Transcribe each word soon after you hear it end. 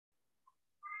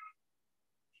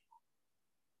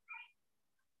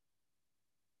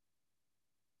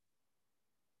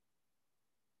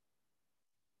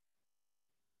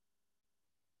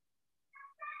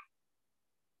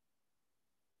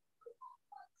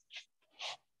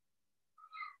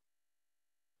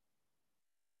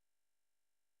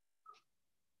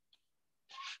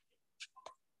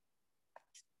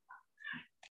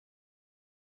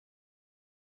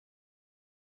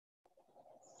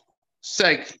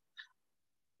Check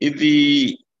if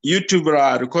the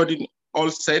YouTuber recording all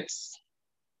sets.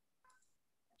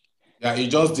 Yeah, he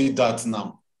just did that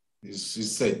now.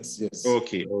 He's set, yes.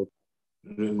 Okay.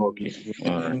 Okay.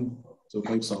 To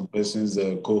make some persons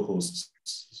co-hosts.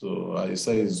 So I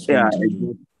say it's Yeah. going to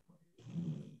do.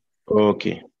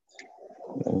 Okay.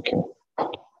 Okay.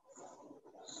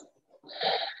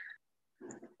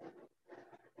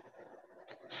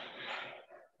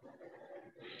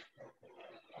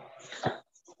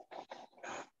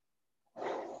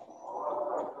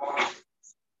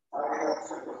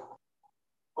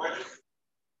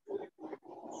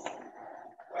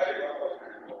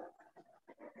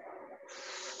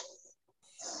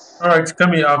 All right,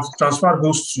 Kemi, I've transferred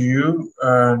host to you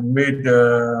and made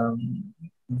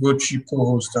Gochi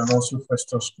co-host and also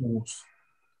Festus co-host.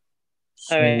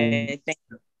 So, all right, thank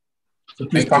you. So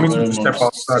please permit me to step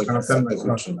out so I can attend my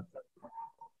class.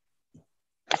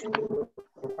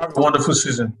 Have a wonderful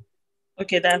season.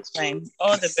 Okay, that's fine.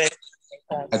 All the best.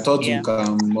 I thought you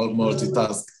can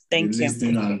multitask. Thank you.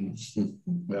 Listening and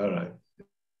all right.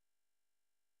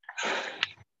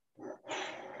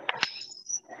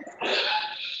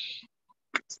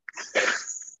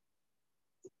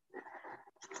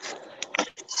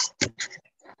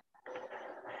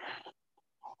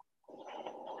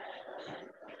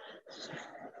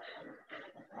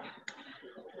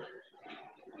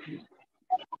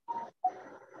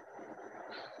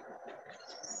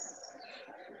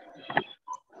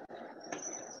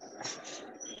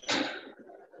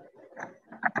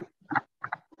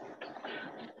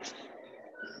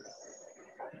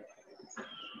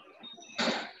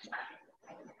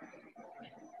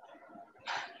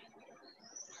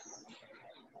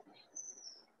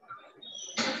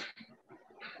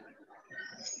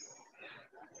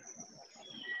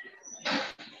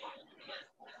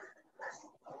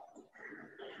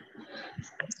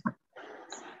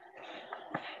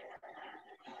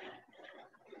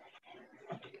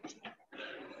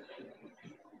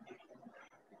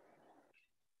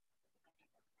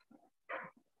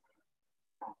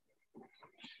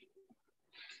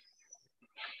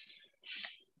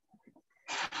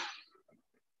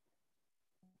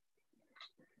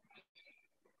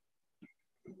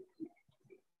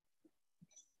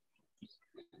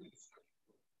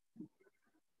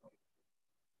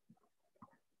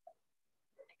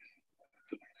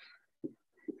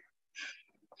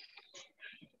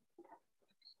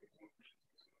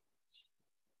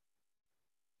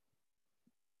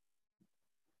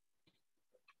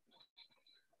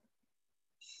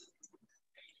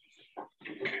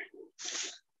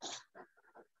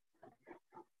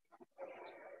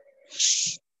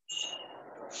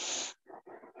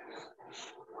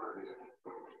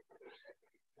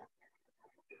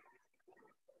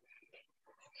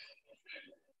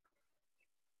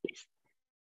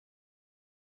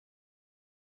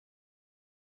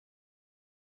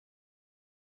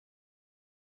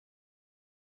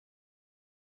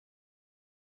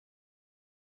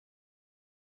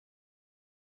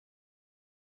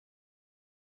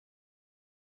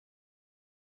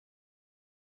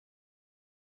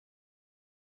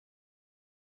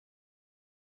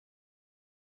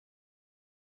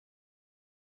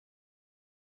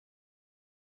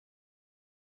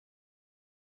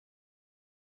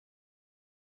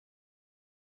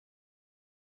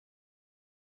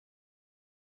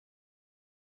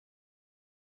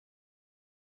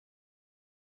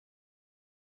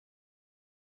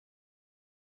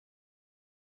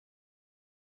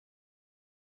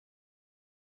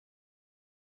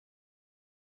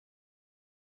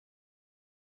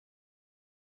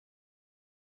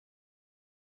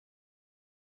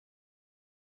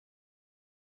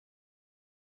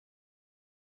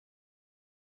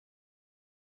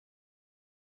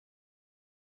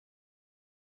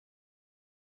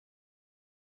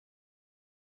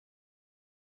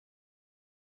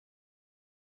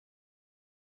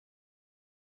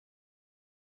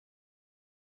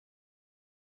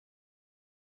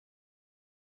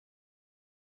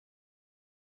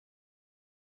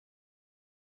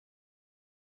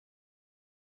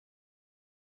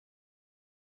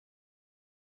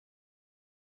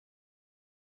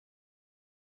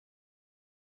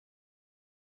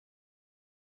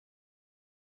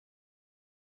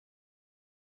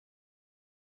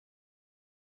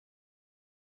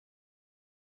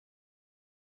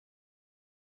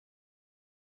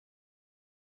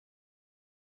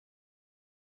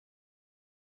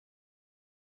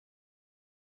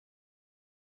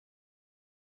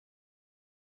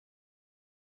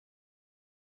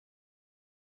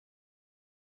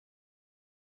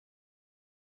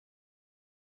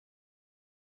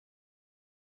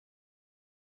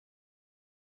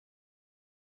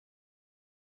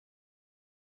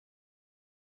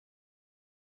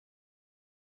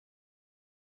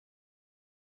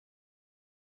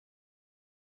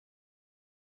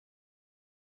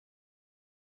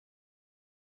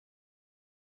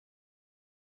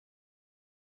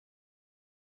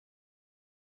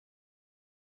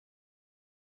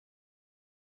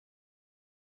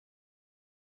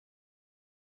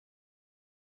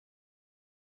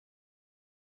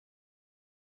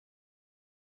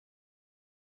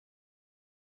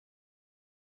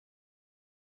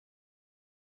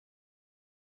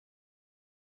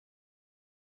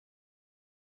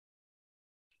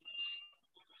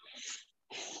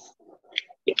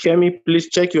 Kemi, please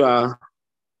check your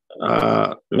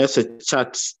message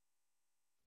chat.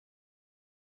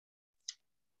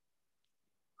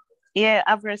 Yeah,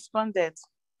 I've responded.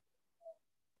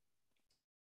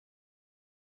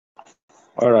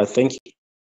 All right, thank you.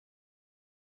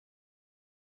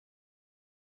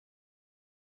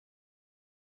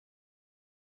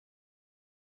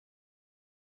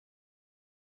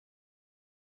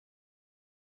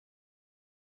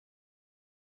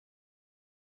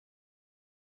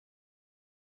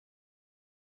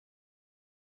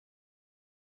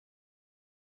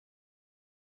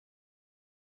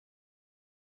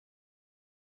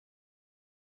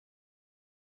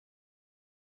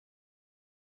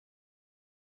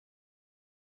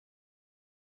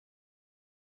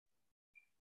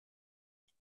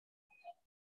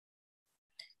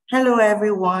 Hello,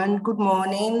 everyone. Good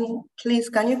morning. Please,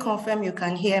 can you confirm you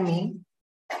can hear me?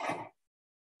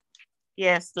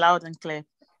 Yes, loud and clear.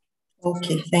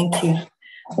 Okay, thank you.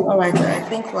 All right, I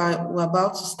think we're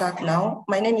about to start now.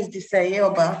 My name is Diseye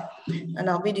Oba, and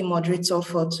I'll be the moderator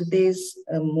for today's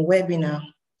webinar.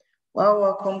 Well,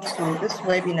 welcome to this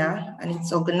webinar, and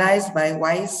it's organized by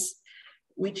WISE,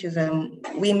 which is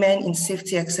Women in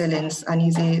Safety Excellence, and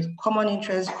is a common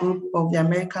interest group of the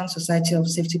American Society of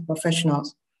Safety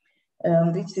Professionals.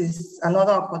 This is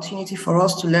another opportunity for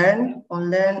us to learn,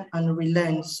 unlearn, and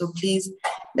relearn. So please,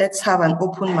 let's have an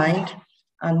open mind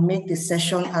and make the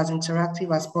session as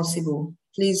interactive as possible.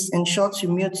 Please ensure to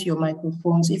mute your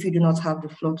microphones if you do not have the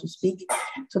floor to speak,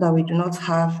 so that we do not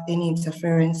have any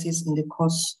interferences in the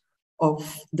course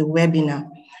of the webinar.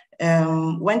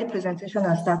 When the presentation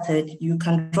has started, you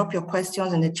can drop your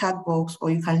questions in the chat box,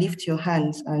 or you can lift your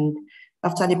hands, and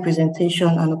after the presentation,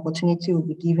 an opportunity will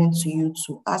be given to you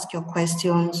to ask your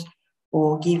questions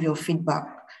or give your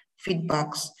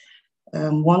feedbacks.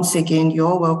 Once again, you're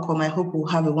all welcome. I hope we'll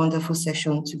have a wonderful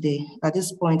session today. At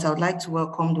this point, I would like to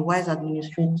welcome the WISE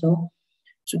administrator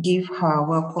to give her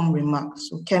welcome remarks.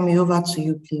 So Kemi, over to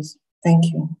you, please.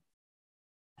 Thank you.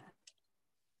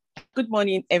 Good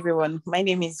morning, everyone. My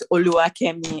name is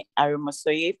Oluwakemi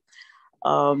Arumosoye,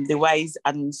 the WISE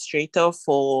administrator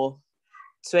for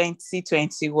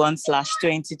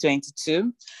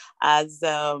 2021/2022. As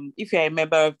if you're a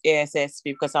member of ASSP,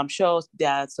 because I'm sure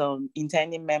there are some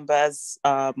intending members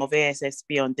of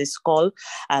ASSP on this call,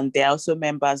 and they're also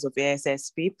members of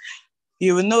ASSP,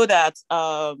 you will know that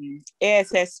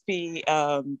ASSP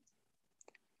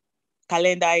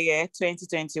calendar year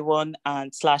 2021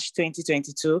 and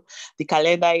 /2022, the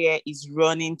calendar year is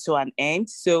running to an end.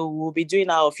 So we'll be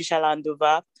doing our official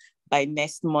handover by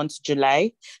next month,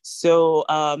 July. So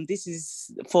this is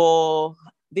for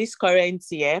this current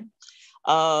year.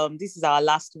 This is our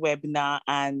last webinar,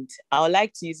 and I would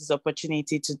like to use this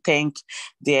opportunity to thank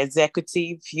the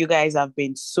executive. You guys have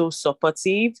been so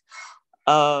supportive.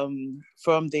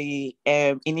 From the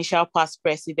initial past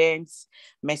presidents,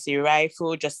 Mercy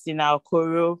Rifle, Justina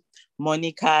Okoro,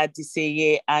 Monica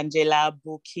Diseye, Angela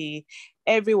Buki,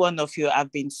 every one of you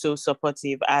have been so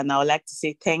supportive, and I would like to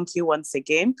say thank you once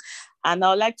again. And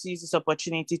I would like to use this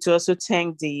opportunity to also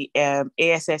thank the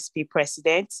ASSP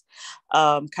president,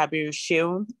 Kabiru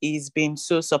Sheun. He's been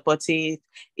so supportive.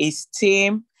 His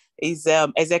team, his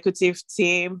executive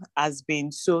team has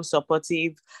been so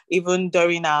supportive. Even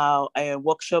during our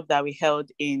workshop that we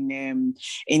held in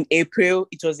April,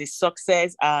 it was a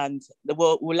success. And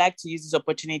we'd like to use this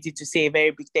opportunity to say a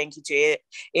very big thank you to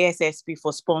ASSP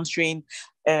for sponsoring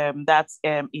that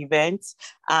event,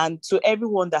 and to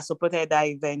everyone that supported that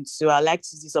event. So I'd like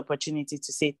to use this opportunity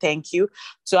to say thank you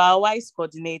to our WISE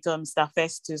coordinator, Mr.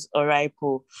 Festus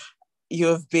Oraipo.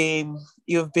 You've been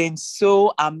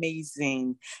so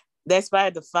amazing,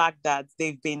 despite the fact that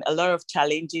there've been a lot of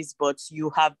challenges, but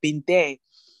you have been there.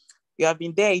 You have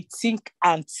been there, thick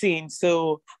and thin.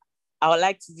 So I would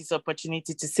like to use this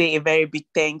opportunity to say a very big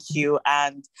thank you,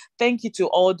 and thank you to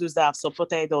all those that have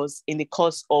supported us in the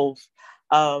course of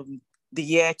the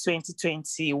year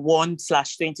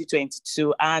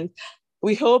 2021/2022. And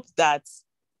we hope that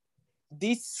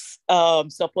this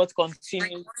support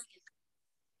continues.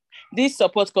 This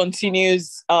support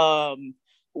continues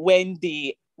when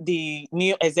the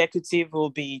new executive will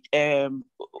be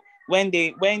when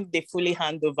they fully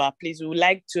hand over. Please, we would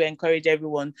like to encourage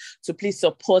everyone to please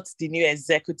support the new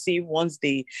executive once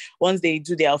they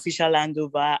do their official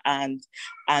handover, and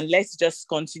let's just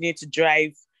continue to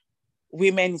drive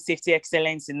women in safety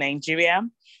excellence in Nigeria.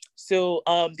 So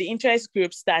the interest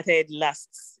group started 2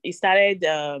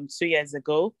 years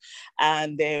ago,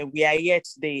 and we are here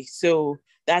today. So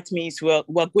that means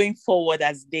we're going forward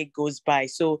as the day goes by.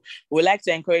 So we'd like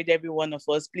to encourage every one of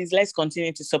us, please let's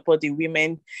continue to support the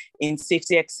Women in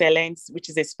Safety Excellence, which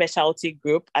is a specialty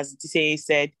group, as DCA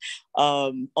said,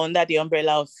 under the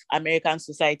umbrella of American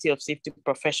Society of Safety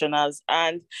Professionals.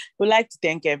 And we'd like to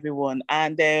thank everyone.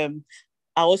 And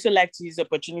I also like to use the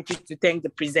opportunity to thank the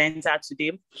presenter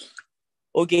today,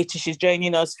 Ogechi. She's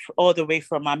joining us all the way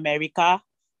from America,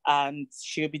 and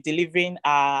she'll be delivering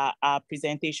our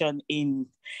presentation in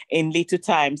little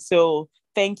time. So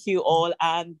thank you all.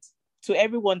 And to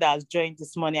everyone that has joined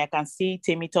this morning, I can see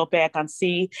Temi Tope, I can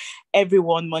see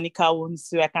everyone, Monica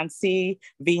Wunsu, I can see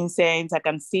Vincent, I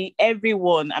can see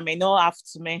everyone. I may not have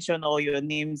to mention all your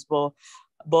names, but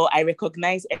I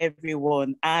recognize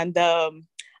everyone. And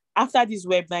after this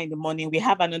webinar in the morning, we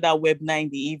have another webinar in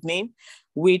the evening,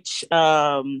 which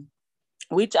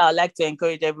I'd like to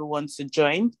encourage everyone to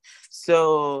join.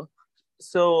 So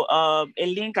a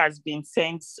link has been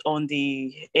sent on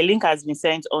the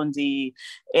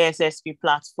ASSP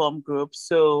platform group.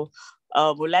 So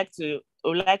we'd like to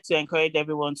encourage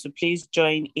everyone to please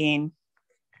join in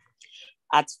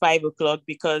at 5 o'clock,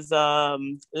 because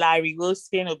Larry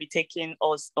Wilson will be taking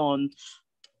us on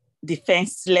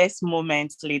Defenseless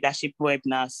Moment Leadership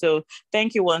webinar. So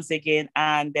thank you once again,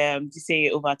 and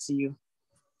DCA, over to you.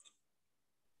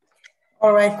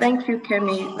 All right, thank you,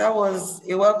 Kemi. That was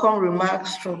a welcome remark,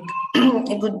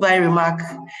 a goodbye remark.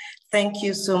 Thank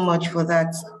you so much for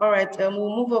that. All right, we'll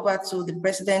move over to the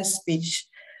President's speech.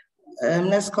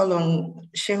 Let's call on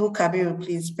Shehu Kabiru,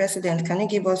 please. President, can you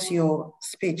give us your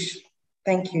speech?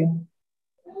 Thank you.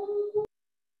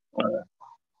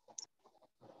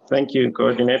 Thank you,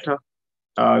 Coordinator.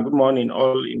 Good morning,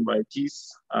 all invitees,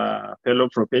 fellow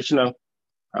professionals.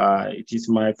 It is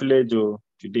my pleasure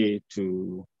today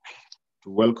to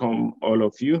welcome all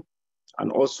of you,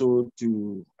 and also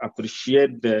to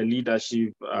appreciate the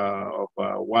leadership of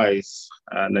WISE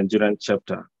Nigerian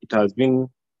chapter. It has been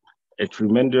a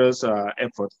tremendous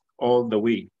effort all the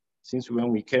way since when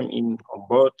we came in on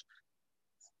board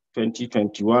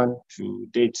 2021 to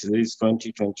date, this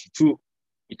 2022.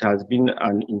 It has been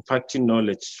an impacting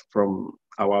knowledge from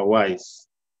our WISE.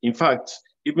 In fact,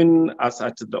 even as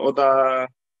at the other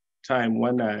time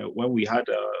when we had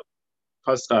a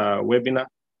first webinar,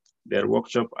 their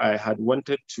workshop, I had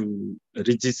wanted to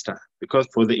register, because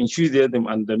for the enthusiasm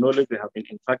and the knowledge they have been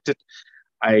impacted,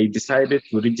 I decided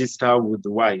to register with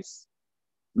the WISE.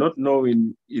 Not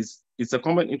knowing it's a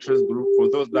common interest group. For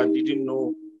those that didn't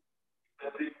know,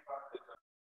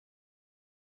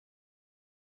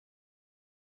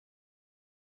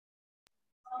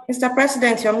 Mr.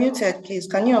 President, you're muted, please.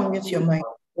 Can you unmute your mic?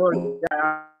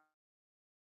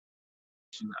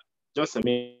 Just a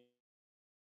minute.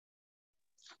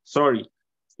 Sorry.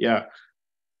 Yeah.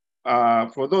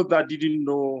 For those that didn't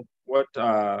know what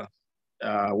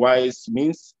WISE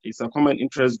means, it's a common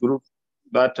interest group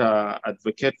that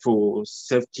advocate for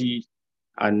safety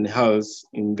and health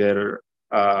in their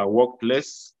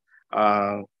workplace.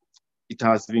 It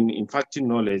has been impacting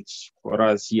knowledge for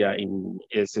us here in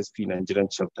ASSP Nigerian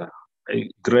chapter, a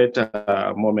great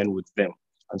moment with them.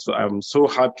 And so I'm so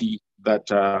happy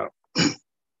that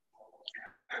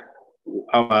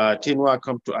our tenure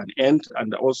come to an end,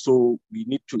 and also we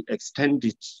need to extend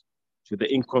it to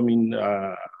the incoming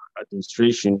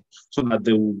administration so that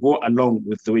they will go along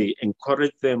with the way,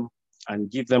 encourage them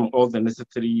and give them all the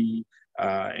necessary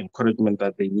encouragement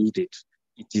that they needed.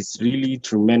 It is really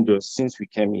tremendous since we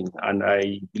came in, and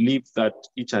I believe that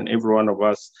each and every one of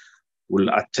us will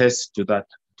attest to that.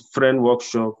 Different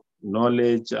workshop,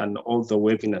 knowledge, and all the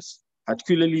webinars,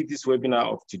 particularly this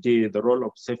webinar of today, the role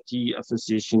of safety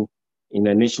association in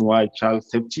a nationwide child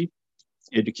safety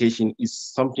education, is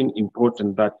something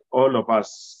important that all of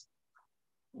us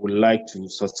would like to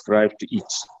subscribe to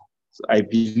it. So I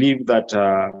believe that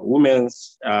women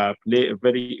play a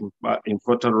very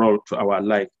important role to our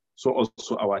life, so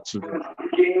also our children.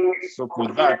 So for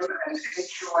that,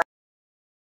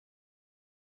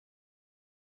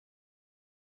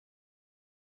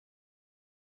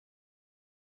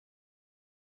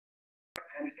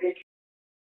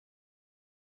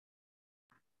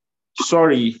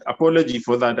 sorry, apology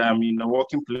for that. I'm in a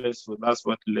working place, so that's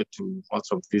what led to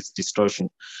most of this distortion.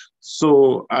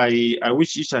 So I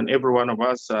wish each and every one of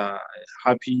us a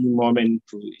happy moment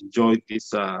to enjoy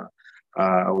this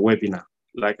webinar.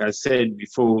 Like I said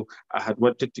before, I had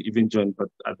wanted to even join, but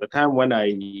at the time when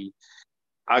I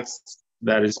asked,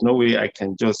 there is no way I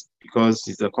can just, because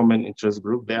it's a common interest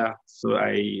group there. So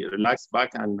I relaxed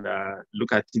back and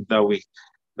look at it that way,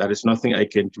 there is nothing I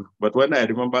can do. But when I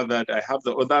remember that I have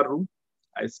the other room,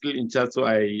 I still in charge, so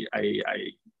I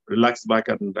relaxed back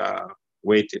and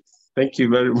waited. Thank you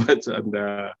very much, and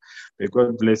may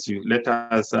God bless you. Let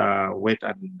us wait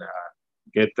and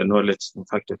get the knowledge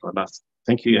impacted on us.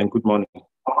 Thank you and good morning.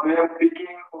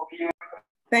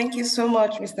 Thank you so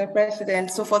much, Mr.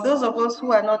 President. So for those of us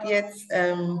who are not yet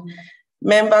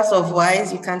members of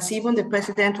WISE, you can see even the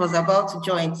president was about to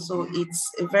join. So it's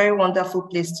a very wonderful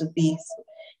place to be. So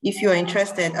if you're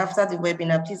interested after the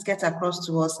webinar, please get across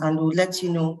to us and we'll let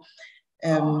you know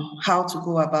how to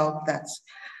go about that.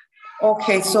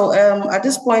 Okay, so at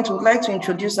this point, we'd like to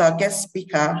introduce our guest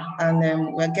speaker,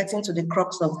 and we're getting to the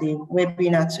crux of the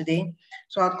webinar today.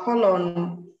 So I'll call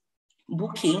on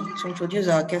Buki to introduce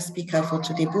our guest speaker for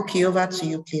today. Buki, over to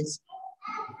you, please.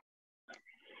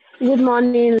 Good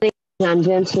morning, ladies and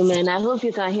gentlemen. I hope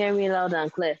you can hear me loud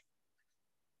and clear.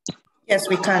 Yes,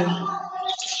 we can.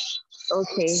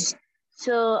 Okay,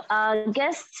 so our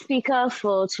guest speaker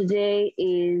for today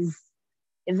is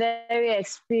a very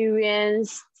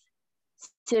experienced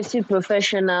safety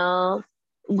professional.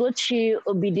 Ugochi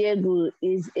Obidiegwu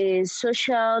is a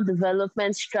social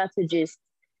development strategist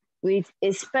with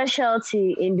a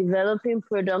specialty in developing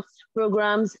products,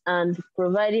 programs, and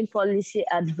providing policy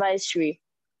advisory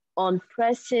on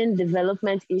pressing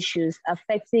development issues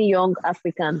affecting young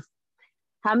Africans.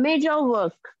 Her major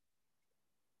work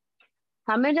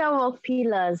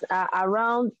pillars are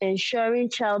around ensuring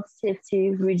child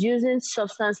safety, reducing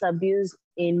substance abuse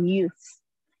in youth,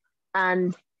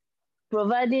 and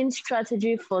providing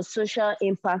strategy for social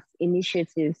impact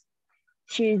initiatives.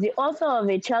 She is the author of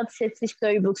a child safety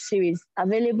storybook series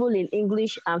available in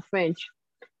English and French,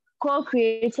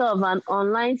 co-creator of an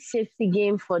online safety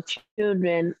game for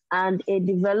children, and a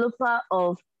developer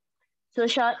of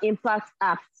social impact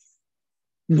apps,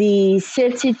 the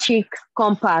Safety Chick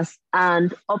Compass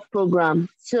and Up program.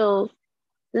 So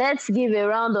let's give a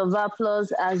round of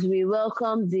applause as we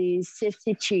welcome the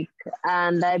Safety Chick,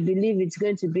 and I believe it's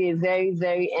going to be a very,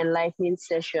 very enlightening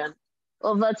session.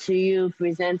 Over to you,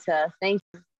 presenter. Thank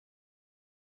you.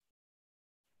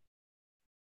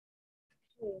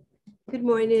 Good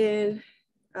morning.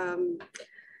 The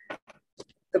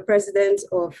president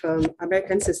of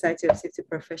American Society of Safety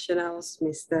Professionals,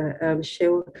 Mr.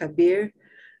 Shehu Kabir.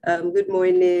 Good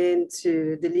morning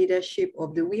to the leadership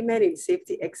of the Women in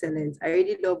Safety Excellence. I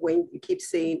really love when you keep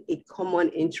saying a common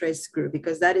interest group,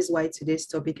 because that is why today's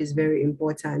topic is very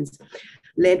important,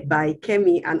 led by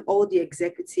Kemi and all the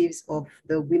executives of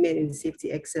the Women in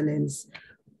Safety Excellence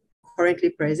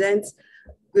currently present.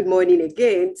 Good morning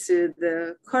again to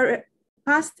the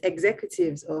past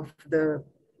executives of the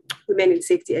Women in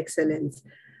Safety Excellence.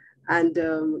 And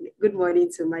good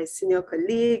morning to my senior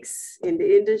colleagues in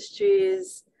the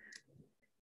industries.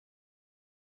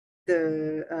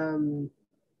 I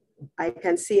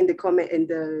can see in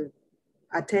the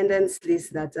attendance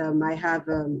list that I have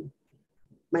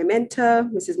my mentor,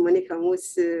 Mrs. Monica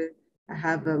Musu. I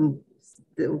have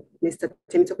Mr.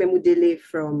 Temitope Mudele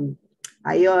from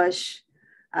IOSH,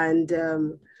 and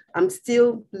I'm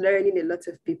still learning a lot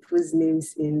of people's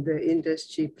names in the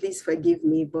industry. Please forgive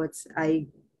me, but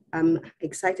I'm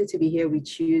excited to be here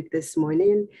with you this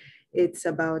morning. It's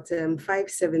about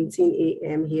 5:17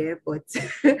 a.m. here, but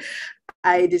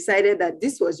I decided that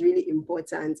this was really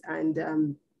important,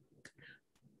 and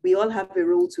we all have a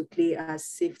role to play as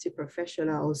safety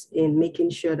professionals in making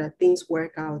sure that things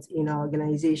work out in our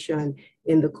organization,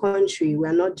 in the country.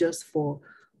 We're not just for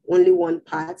only one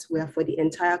part, we are for the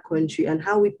entire country, and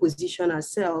how we position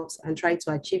ourselves and try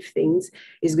to achieve things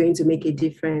is going to make a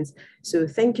difference. So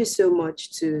thank you so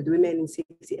much to the Women in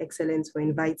Safety Excellence for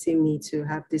inviting me to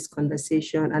have this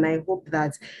conversation. And I hope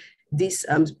that this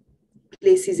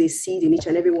places a seed in each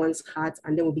and everyone's heart,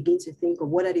 and then we'll begin to think of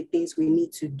what are the things we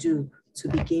need to do to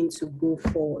begin to go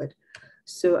forward.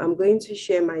 So I'm going to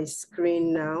share my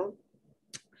screen now.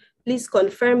 Please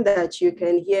confirm that you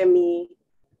can hear me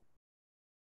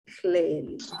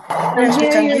clearly. I'm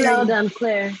hearing you loud and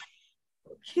clear.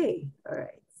 Okay, all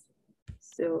right.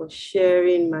 So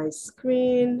sharing my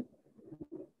screen.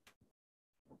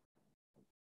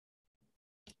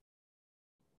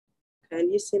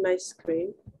 Can you see my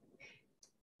screen?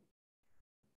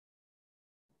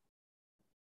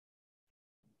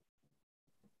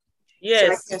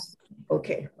 Yes.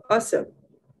 Okay, awesome.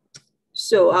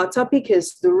 So our topic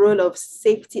is the role of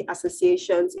safety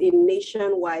associations in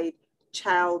nationwide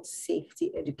child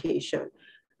safety education.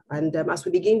 And as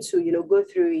we begin to go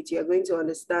through it, you're going to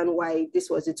understand why this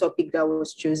was the topic that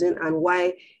was chosen and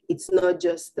why it's not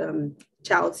just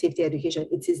child safety education.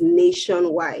 It is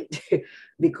nationwide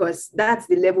because that's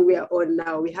the level we are on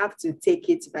now. We have to take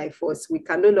it by force. We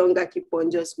can no longer keep on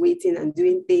just waiting and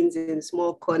doing things in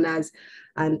small corners,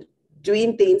 and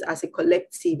doing things as a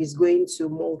collective is going to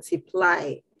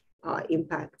multiply our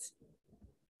impact.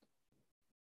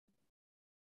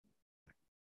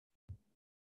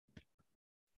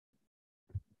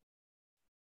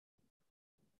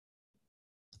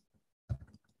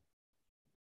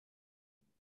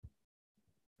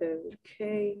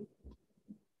 Okay.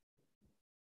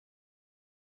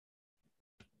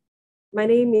 My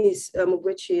name is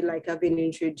Ugochi, like I've been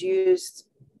introduced,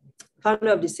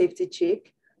 founder of the Safety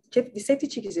Chick. The Safety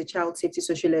Chick is a child safety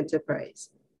social enterprise.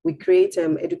 We create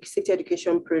safety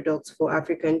education products for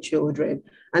African children,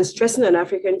 and stressing on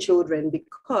African children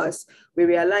because we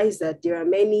realize that there are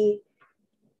many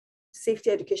safety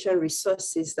education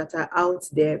resources that are out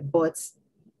there, but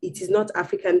it is not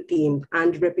African themed,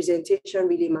 and representation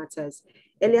really matters.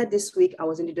 Earlier this week, I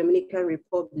was in the Dominican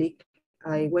Republic.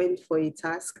 I went for a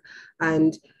task,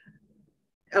 and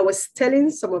I was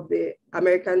telling some of the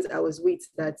Americans I was with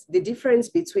that the difference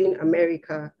between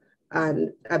America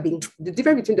and the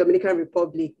difference between Dominican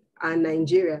Republic and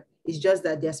Nigeria is just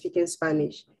that they're speaking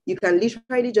Spanish. You can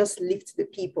literally just lift the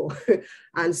people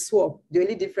and swap. The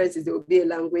only difference is there will be a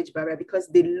language barrier because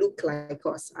they look like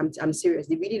us. I'm serious.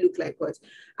 They really look like us.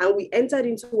 And we entered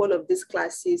into one of these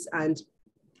classes, and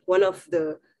one of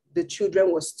the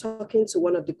children was talking to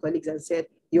one of the colleagues and said,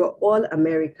 "You're all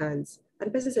Americans." And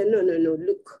the person said, no,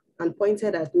 look, and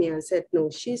pointed at me and said, "No,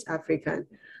 she's African."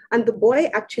 And the boy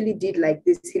actually did like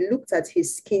this. He looked at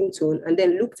his skin tone and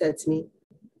then looked at me,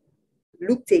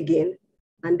 looked again,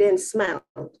 and then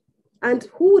smiled. And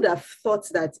who would have thought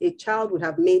that a child would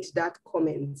have made that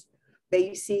comment? But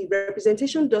you see,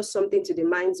 representation does something to the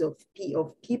minds of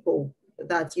people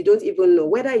that you don't even know,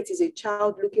 whether it is a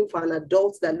child looking for an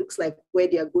adult that looks like where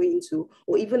they are going to,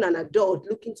 or even an adult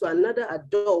looking to another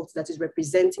adult that is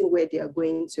representing where they are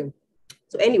going to.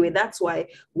 So anyway, that's why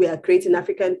we are creating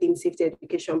African themed safety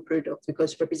education products,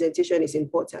 because representation is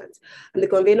important. I'm the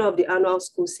convener of the annual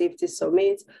School Safety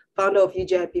Summit, founder of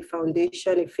UGIP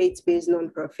Foundation, a faith-based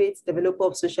nonprofit, developer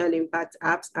of social impact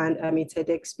apps, and I'm a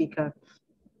TEDx speaker.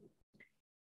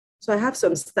 So I have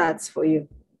some stats for you.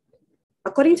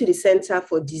 According to the Center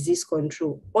for Disease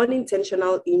Control,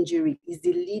 unintentional injury is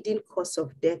the leading cause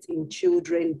of death in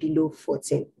children below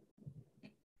 14.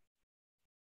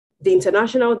 The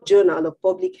International Journal of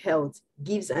Public Health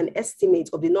gives an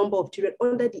estimate of the number of children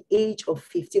under the age of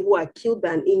 15 who are killed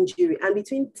by an injury, and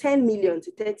between 10 million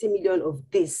to 30 million of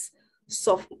this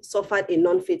suffered a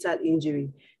non-fatal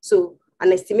injury. So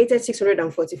an estimated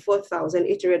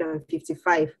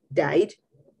 644,855 died,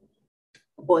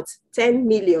 but 10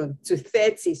 million to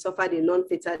 30 suffered a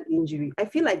non-fatal injury. I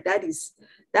feel like that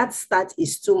stat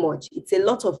is too much. It's a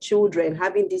lot of children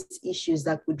having these issues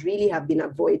that could really have been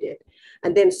avoided.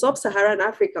 And then sub-Saharan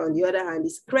Africa, on the other hand,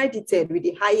 is credited with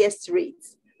the highest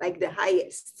rates, like the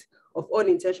highest of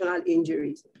unintentional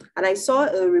injuries. And I saw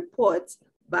a report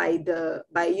by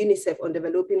UNICEF on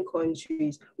developing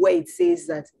countries where it says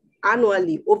that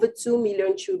annually over 2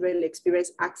 million children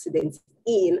experience accidents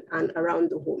in and around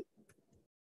the home.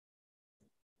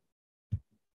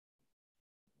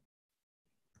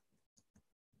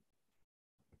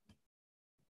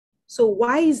 So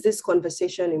why is this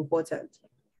conversation important?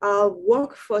 Our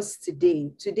workforce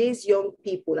today's young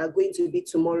people are going to be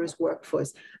tomorrow's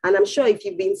workforce. And I'm sure if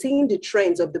you've been seeing the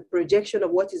trends of the projection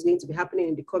of what is going to be happening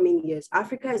in the coming years,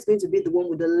 Africa is going to be the one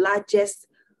with the largest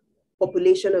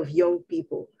population of young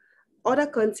people. Other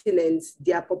continents,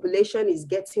 their population is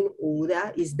getting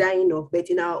older, is dying off, but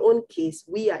in our own case,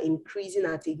 we are increasing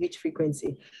at a huge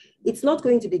frequency. It's not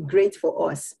going to be great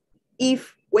for us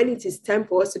if, when it is time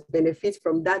for us to benefit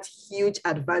from that huge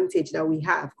advantage that we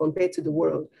have compared to the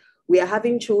world, we are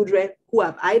having children who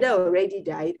have either already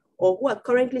died or who are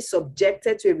currently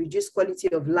subjected to a reduced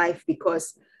quality of life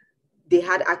because they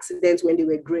had accidents when they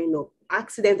were growing up,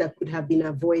 accidents that could have been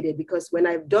avoided. Because when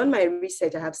I've done my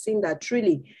research, I have seen that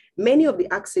truly many of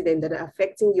the accidents that are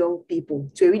affecting young people,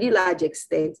 to a really large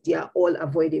extent, they are all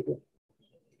avoidable.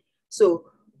 So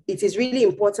it is really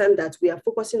important that we are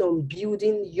focusing on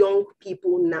building young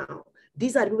people now.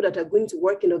 These are people that are going to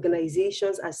work in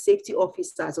organizations as safety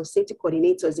officers or safety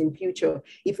coordinators in future.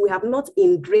 If we have not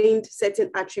ingrained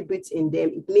certain attributes in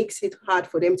them, it makes it hard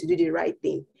for them to do the right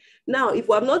thing. Now, if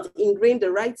we have not ingrained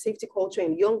the right safety culture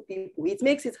in young people, it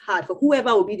makes it hard for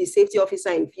whoever will be the safety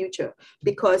officer in future,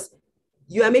 because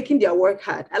you are making their work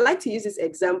hard. I like to use this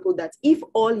example that if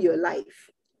all your life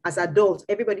as adults,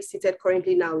 everybody seated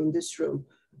currently now in this room,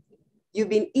 you've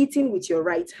been eating with your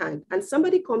right hand and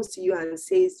somebody comes to you and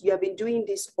says, you have been doing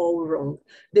this all wrong.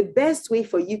 The best way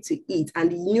for you to eat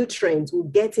and the nutrients will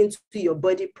get into your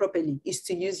body properly is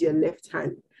to use your left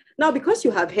hand. Now, because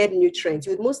you have heard nutrients,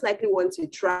 you would most likely want to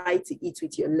try to eat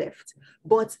with your left.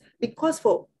 But because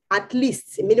for at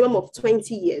least a minimum of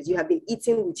 20 years, you have been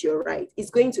eating with your right,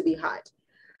 it's going to be hard.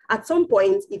 At some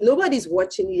point, if nobody's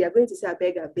watching you, you're going to say, I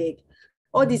beg.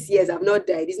 All these years I've not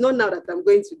died. It's not now that I'm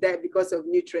going to die because of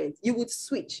nutrients. You would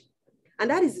switch. And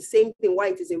that is the same thing why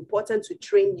it is important to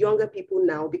train younger people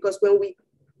now, because when we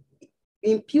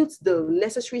impute the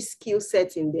necessary skill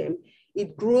set in them,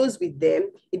 it grows with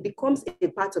them, it becomes a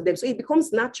part of them. So it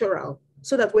becomes natural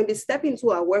so that when they step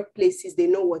into our workplaces, they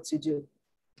know what to do.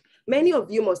 Many of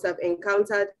you must have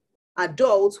encountered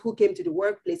adults who came to the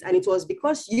workplace, and it was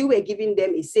because you were giving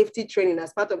them a safety training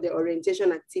as part of their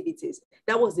orientation activities.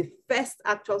 That was the first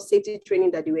actual safety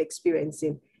training that they were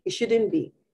experiencing. It shouldn't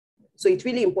be. So it's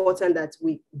really important that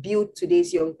we build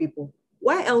today's young people.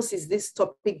 Why else is this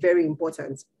topic very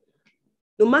important?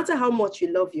 No matter how much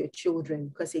you love your children,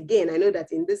 because again, I know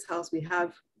that in this house we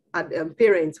have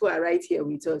parents who are right here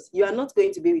with us. You are not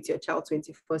going to be with your child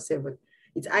 24/7.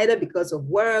 It's either because of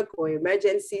work or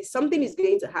emergency, something is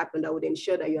going to happen that would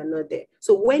ensure that you are not there.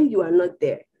 So when you are not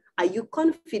there, are you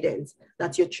confident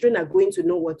that your children are going to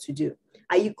know what to do?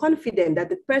 Are you confident that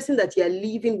the person that you are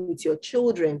leaving with your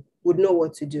children would know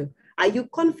what to do? Are you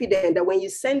confident that when you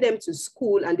send them to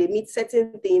school and they meet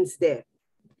certain things there,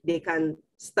 they can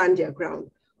stand their ground?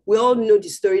 We all know the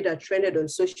story that trended on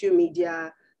social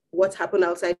media, what happened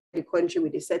outside the country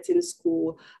with a certain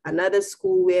school, another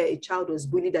school where a child was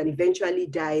bullied and eventually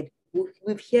died.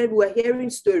 We're hearing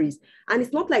stories. And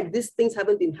it's not like these things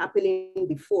haven't been happening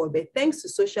before, but thanks to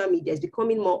social media, it's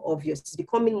becoming more obvious, it's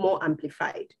becoming more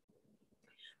amplified.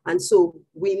 And so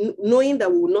knowing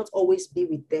that we will not always be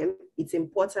with them, it's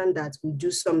important that we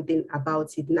do something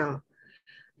about it now.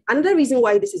 Another reason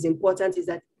why this is important is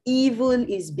that evil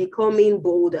is becoming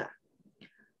bolder.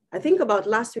 I think about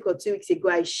last week or 2 weeks ago,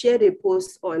 I shared a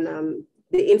post on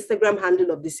the Instagram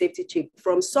handle of the Safety Chick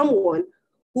from someone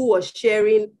who was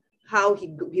sharing how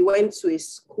he went to a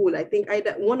school, I think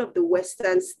either one of the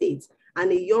Western states,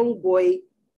 and a young boy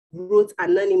wrote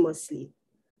anonymously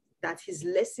that his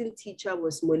lesson teacher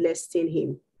was molesting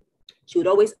him. She would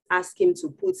always ask him to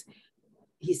put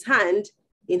his hand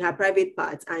in her private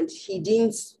parts, and he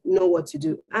didn't know what to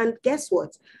do. And guess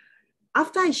what?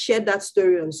 After I shared that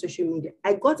story on social media,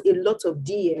 I got a lot of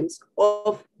DMs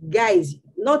of guys,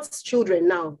 not children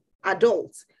now,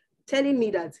 adults, telling me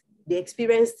that they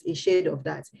experienced a shade of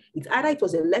that. It's either it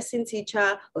was a lesson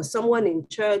teacher or someone in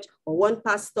church or one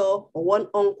pastor or one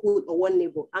uncle or one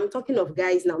neighbor. I'm talking of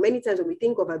guys now. Many times when we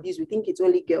think of abuse, we think it's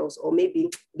only girls, or maybe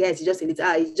guys,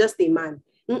 it's just a man.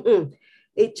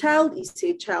 A child is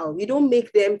a child. You don't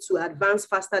make them to advance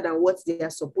faster than what they are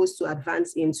supposed to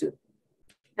advance into.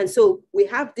 And so we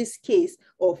have this case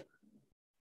of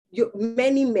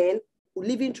many men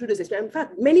living through this experience. In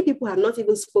fact, many people have not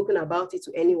even spoken about it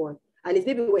to anyone. And it's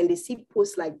maybe when they see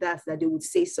posts like that they would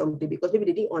say something, because maybe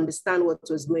they didn't understand what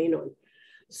was going on.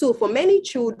 So for many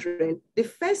children, the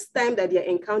first time that they're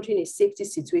encountering a safety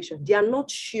situation, they are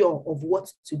not sure of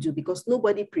what to do because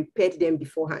nobody prepared them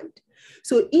beforehand.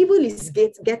 So evil is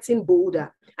getting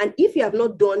bolder. And if you have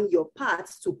not done your part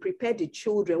to prepare the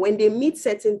children, when they meet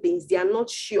certain things, they are not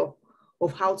sure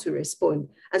of how to respond.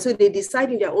 And so they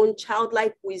decide in their own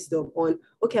childlike wisdom on,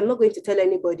 okay, I'm not going to tell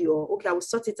anybody, or okay, I will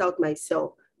sort it out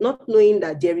myself, not knowing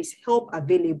that there is help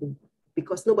available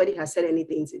because nobody has said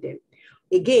anything to them.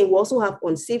 Again, we also have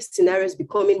unsafe scenarios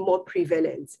becoming more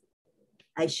prevalent.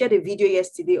 I shared a video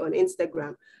yesterday on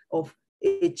Instagram of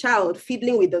a child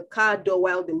fiddling with the car door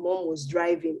while the mom was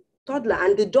driving, toddler,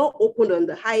 and the door opened on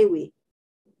the highway.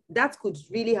 That could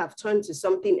really have turned to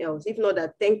something else, if not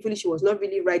that thankfully she was not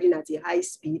really riding at a high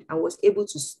speed and was able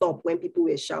to stop when people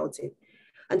were shouting.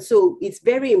 And so it's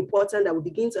very important that we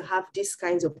begin to have these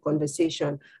kinds of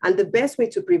conversation. And the best way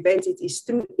to prevent it is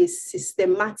through a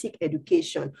systematic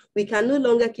education. We can no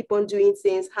longer keep on doing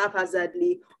things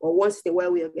haphazardly or once in a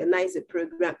while we organize a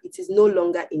program. It is no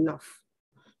longer enough.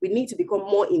 We need to become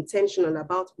more intentional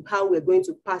about how we're going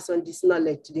to pass on this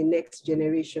knowledge to the next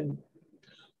generation.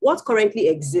 What currently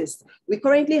exists? We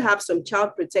currently have some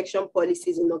child protection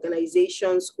policies in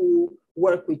organizations who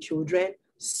work with children.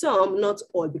 Some, not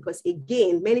all, because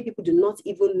again, many people do not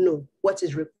even know what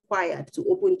is required to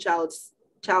open child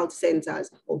centers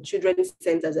or children's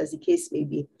centers, as the case may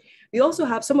be. We also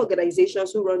have some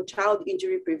organizations who run child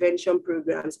injury prevention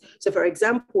programs. So for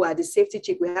example, at the Safety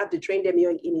Chick, we have the Train Them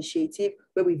Young initiative,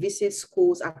 where we visit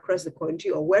schools across the country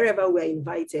or wherever we're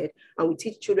invited, and we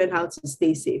teach children how to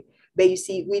stay safe. But you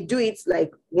see, we do it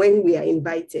like when we are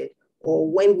invited or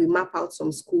when we map out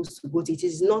some schools to go to. It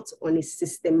is not on a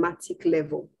systematic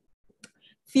level.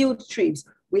 Field trips.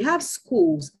 We have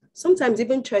schools, sometimes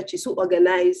even churches, who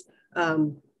organize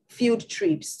field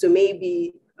trips to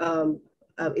maybe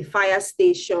a fire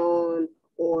station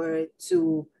or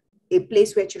to a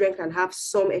place where children can have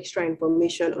some extra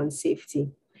information on safety.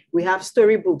 We have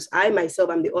storybooks. I myself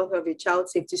am the author of a child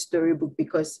safety storybook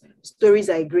because stories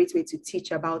are a great way to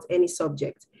teach about any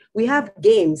subject. We have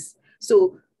games.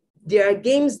 So there are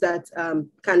games that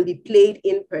can be played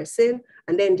in person,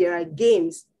 and then there are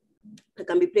games that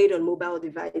can be played on mobile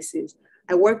devices.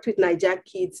 I worked with Niger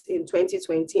Kids in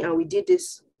 2020, and we did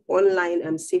this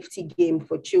online safety game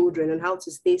for children on how to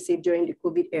stay safe during the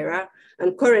COVID era.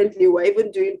 And currently, we're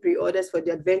even doing pre-orders for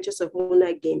the Adventures of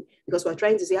Mona game, because we're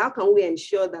trying to say, how can we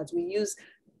ensure that we use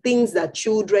things that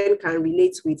children can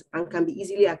relate with and can be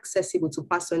easily accessible to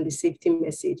pass on the safety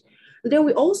message. And then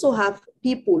we also have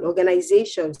people,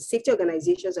 organizations, safety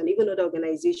organizations, and even other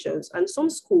organizations, and some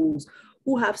schools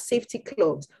who have safety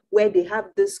clubs, where they have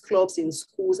these clubs in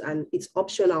schools, and it's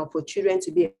optional for children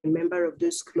to be a member of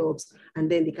those clubs,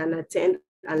 and then they can attend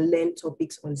and learn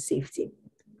topics on safety.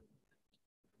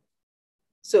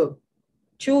 So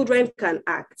children can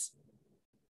act.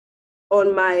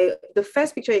 On the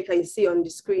first picture you can see on the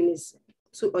screen is,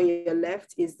 on your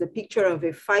left, is the picture of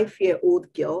a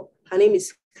 5-year-old girl. Her name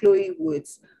is Chloe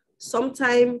Woods.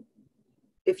 Sometime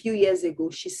a few years ago,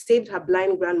 she saved her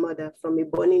blind grandmother from a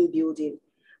burning building.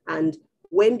 And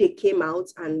when they came out,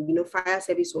 and fire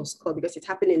service was called because it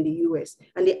happened in the US,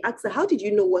 and they asked her, how did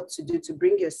you know what to do to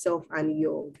bring yourself and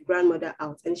your grandmother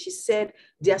out? And she said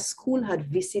their school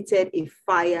had visited a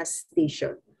fire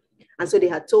station. And so they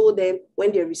had told them,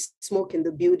 when there is smoke in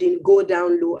the building, go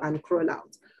down low and crawl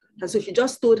out. And so she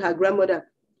just told her grandmother,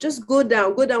 just go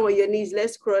down on your knees,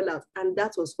 let's crawl out. And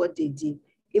that was what they did.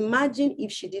 Imagine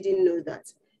if she didn't know that.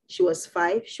 She was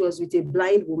 5, she was with a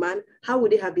blind woman. How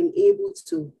would they have been able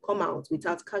to come out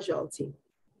without casualty?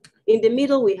 In the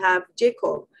middle, we have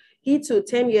Jacob. He too,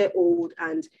 10-year-old,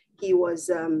 and he was,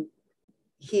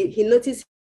 he noticed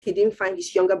he didn't find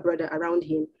his younger brother around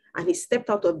him. And he stepped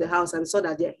out of the house and saw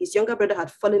that his younger brother had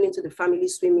fallen into the family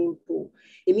swimming pool.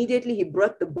 Immediately, he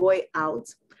brought the boy out,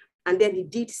 and then he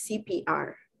did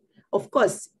CPR. Of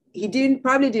course, he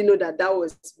probably didn't know that that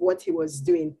was what he was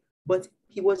doing, but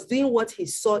he was doing what he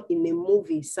saw in a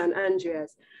movie, San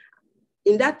Andreas.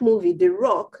 In that movie, The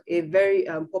Rock, a very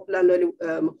popular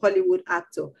Hollywood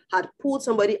actor, had pulled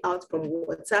somebody out from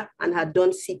water and had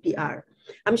done CPR.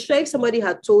 I'm sure if somebody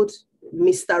had told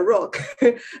Mr. Rock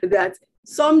that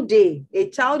someday a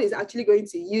child is actually going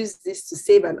to use this to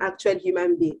save an actual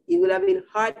human being, it would have been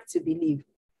hard to believe.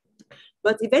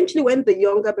 But eventually, when the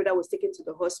younger brother was taken to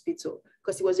the hospital,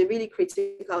 because it was a really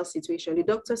critical situation, the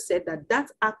doctor said that that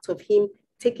act of him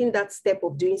taking that step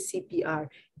of doing CPR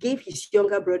gave his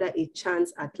younger brother a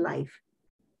chance at life,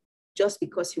 just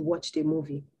because he watched a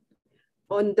movie.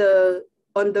 On the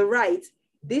right,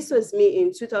 this was me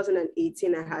in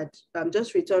 2018. I had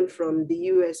just returned from the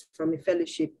US from a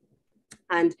fellowship,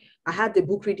 and I had the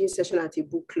book reading session at a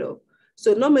book club.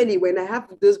 So normally when I have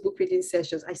those book reading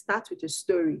sessions, I start with a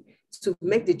story to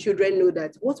make the children know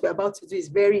that what we're about to do is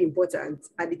very important,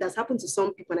 and it has happened to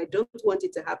some people, and I don't want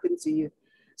it to happen to you.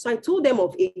 So I told them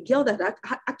of a girl that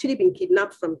had actually been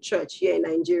kidnapped from church here in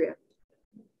Nigeria.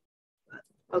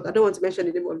 I don't want to mention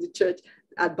the name of the church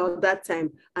about that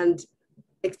time, and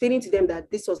explaining to them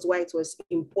that this was why it was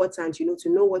important, to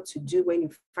know what to do when you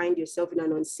find yourself in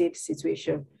an unsafe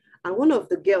situation. And one of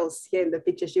the girls here in the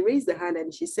picture, she raised her hand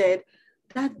and she said,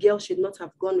 that girl should not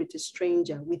have gone with a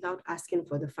stranger without asking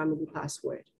for the family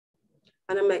password.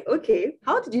 And I'm like, okay,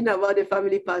 how did you know about the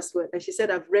family password? And she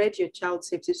said, I've read your child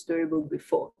safety storybook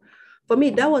before. For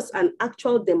me, that was an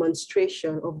actual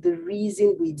demonstration of the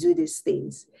reason we do these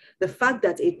things. The fact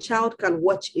that a child can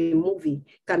watch a movie,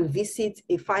 can visit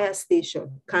a fire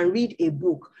station, can read a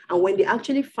book, and when they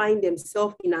actually find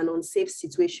themselves in an unsafe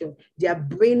situation, their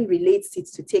brain relates it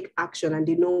to take action and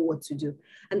they know what to do.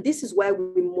 And this is why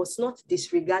we must not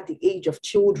disregard the age of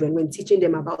children when teaching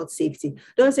them about safety.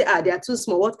 Don't say, they are too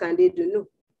small, what can they do? No.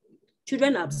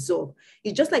 Children absorb.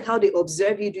 It's just like how they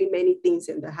observe you doing many things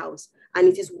in the house. And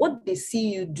it is what they see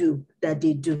you do that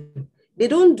they do. They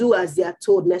don't do as they are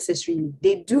told necessarily.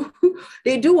 They do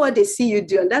what they see you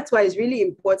do. And that's why it's really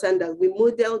important that we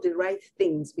model the right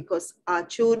things, because our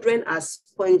children are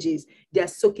sponges. They are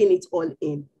soaking it all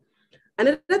in.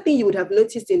 Another thing you would have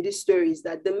noticed in this story is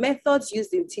that the methods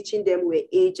used in teaching them were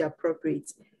age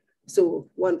appropriate. So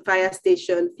one fire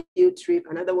station, field trip,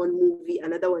 another one movie,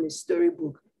 another one is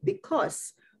storybook.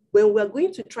 Because when we're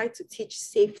going to try to teach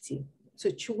safety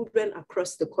to children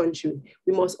across the country,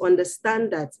 we must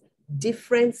understand that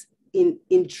different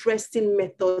interesting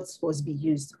methods must be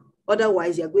used.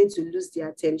 Otherwise, you're going to lose their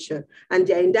attention. And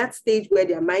they're in that stage where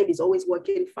their mind is always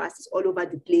working fast, it's all over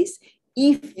the place.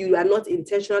 If you are not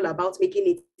intentional about making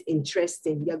it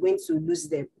interesting, you're going to lose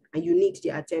them and you need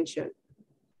their attention.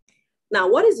 Now,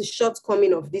 what is the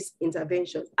shortcoming of these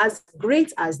interventions? As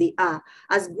great as they are,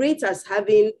 as great as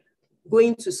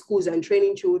going to schools and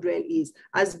training children is,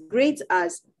 as great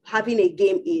as having a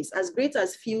game is, as great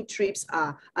as field trips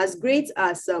are, as great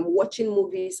as watching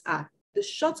movies are, the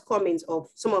shortcomings of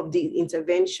some of the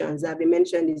interventions that have been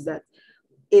mentioned is that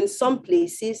in some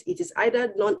places, it is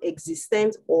either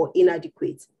non-existent or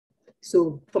inadequate.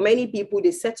 So for many people,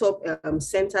 they set up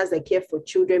centers that care for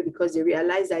children because they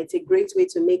realize that it's a great way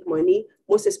to make money,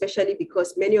 most especially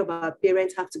because many of our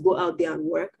parents have to go out there and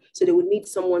work, so they would need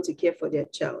someone to care for their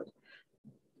child.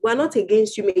 We're not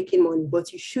against you making money,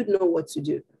 but you should know what to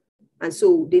do. And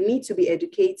so they need to be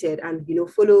educated and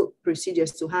follow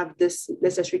procedures to have this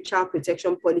necessary child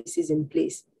protection policies in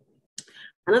place.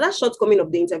 Another shortcoming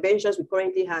of the interventions we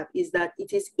currently have is that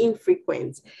it is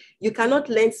infrequent. You cannot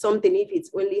learn something if it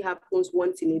only happens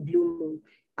once in a blue moon.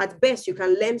 At best, you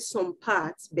can learn some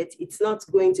parts, but it's not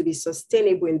going to be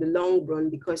sustainable in the long run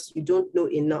because you don't know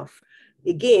enough.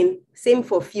 Again, same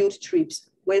for field trips.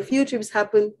 When field trips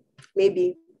happen,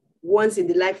 maybe once in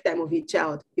the lifetime of a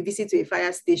child, a visit to a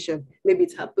fire station, maybe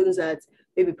it happens at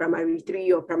maybe primary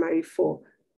 3 or primary 4.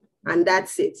 And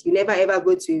that's it. You never ever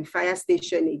go to a fire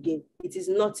station again. It is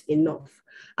not enough.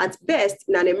 At best,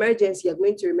 in an emergency, you're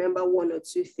going to remember 1 or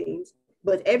 2 things,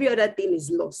 but every other thing is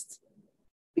lost.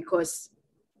 Because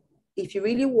if you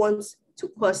really want to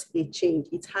cause a change,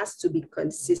 it has to be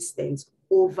consistent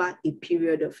over a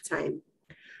period of time.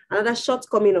 Another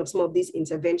shortcoming of some of these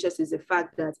interventions is the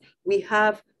fact that we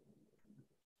have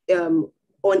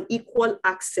unequal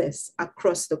access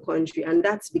across the country. And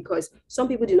that's because some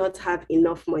people do not have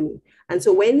enough money. And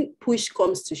so when push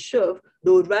comes to shove,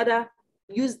 they would rather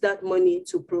use that money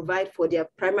to provide for their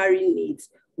primary needs,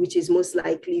 which is most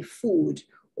likely food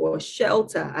or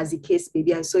shelter, as the case may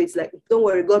be. And so it's like, don't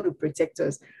worry, God will protect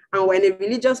us. And we're in a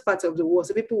religious part of the world,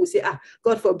 so people will say,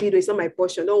 God forbid, it's not my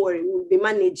portion. Don't worry, we'll be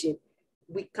managing.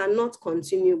 We cannot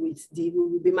continue with the we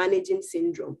will be managing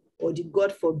syndrome or the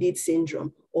God forbid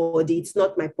syndrome or the it's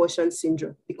not my portion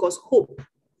syndrome, because hope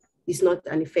is not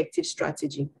an effective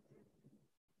strategy.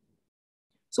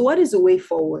 So what is the way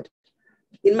forward?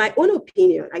 In my own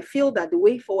opinion, I feel that the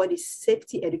way forward is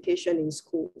safety education in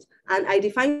schools. And I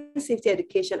define safety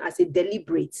education as a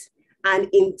deliberate and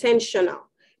intentional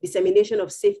dissemination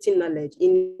of safety knowledge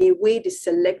in a way the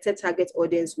selected target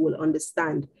audience will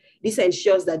understand. This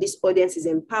ensures that this audience is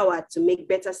empowered to make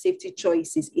better safety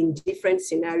choices in different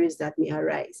scenarios that may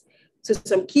arise. So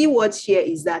some key words here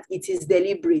is that it is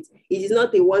deliberate. It is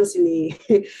not a once in a,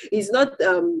 it's not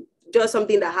just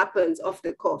something that happens off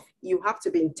the cuff. You have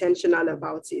to be intentional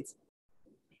about it.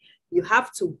 You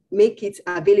have to make it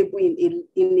available in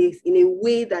a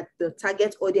way that the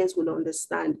target audience will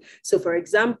understand. So for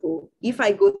example, if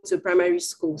I go to primary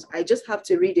schools, I just have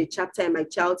to read a chapter in my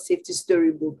child safety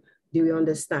storybook. They will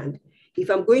understand. If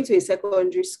I'm going to a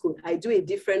secondary school, I do a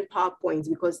different PowerPoint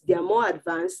because they are more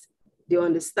advanced. They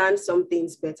understand some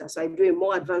things better. So I do a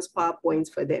more advanced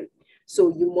PowerPoint for them.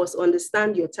 So you must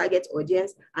understand your target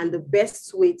audience and the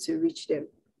best way to reach them.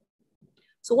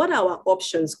 So what are our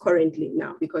options currently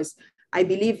now? Because I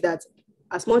believe that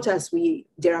as much as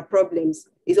there are problems,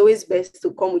 it's always best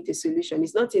to come with a solution.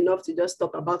 It's not enough to just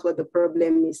talk about what the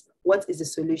problem is. What is the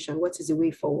solution? What is the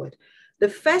way forward? The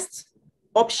first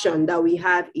option that we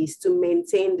have is to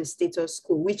maintain the status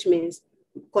quo, which means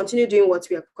continue doing what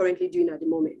we are currently doing at the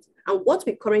moment. And what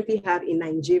we currently have in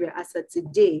Nigeria as of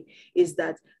today is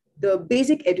that the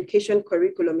basic education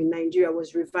curriculum in Nigeria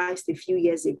was revised a few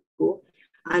years ago,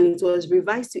 and it was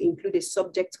revised to include a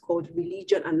subject called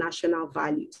religion and national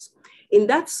values. In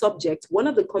that subject, one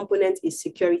of the components is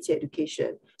security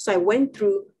education. So I went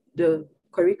through the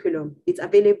curriculum. It's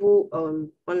available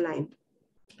online.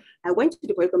 I went to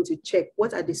the curriculum to check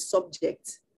what are the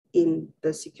subjects in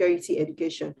the security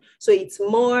education. So it's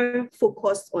more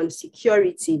focused on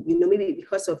security, maybe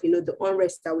because of, the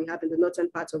unrest that we have in the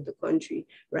northern part of the country,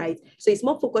 right? So it's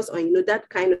more focused on, that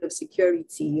kind of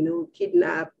security,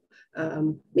 kidnap,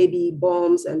 maybe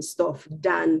bombs and stuff,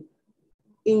 than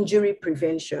injury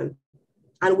prevention.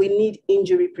 And we need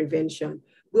injury prevention.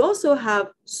 We also have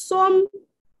some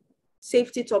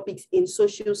safety topics in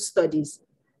social studies.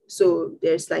 So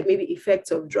there's like maybe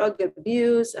effects of drug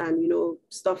abuse and,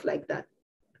 stuff like that.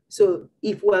 So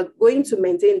if we're going to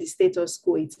maintain the status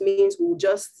quo, it means we'll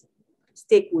just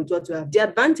stake with what we have. The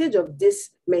advantage of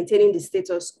this maintaining the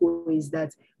status quo is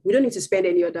that we don't need to spend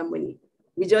any other money.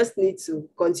 We just need to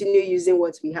continue using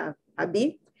what we have.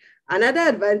 Abi? Another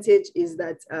advantage is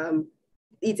that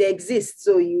it exists,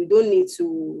 so you don't need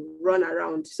to run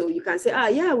around. So you can say,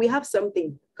 yeah, we have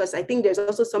something. Because I think there's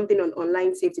also something on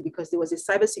online safety, because there was a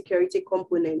cybersecurity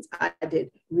component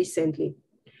added recently.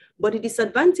 But the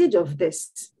disadvantage of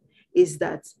this is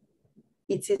that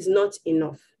it is not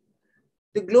enough.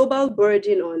 The global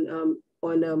burden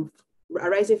on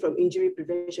arising from injury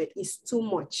prevention is too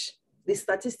much. The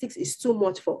statistics is too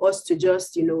much for us to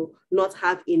just, not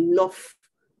have enough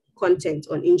content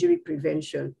on injury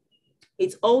prevention.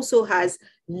 It also has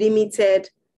limited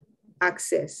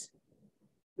access.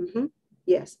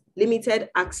 Yes, limited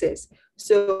access.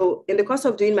 So in the course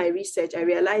of doing my research, I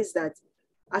realized that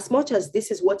as much as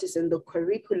this is what is in the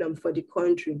curriculum for the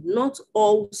country, not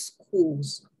all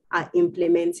schools are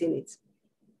implementing it.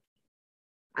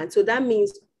 And so that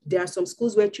means there are some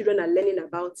schools where children are learning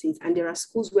about it, and there are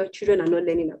schools where children are not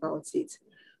learning about it.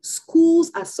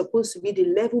 Schools are supposed to be the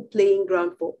level playing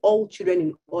ground for all children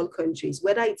in all countries,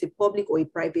 whether it's a public or a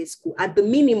private school. At the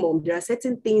minimum, there are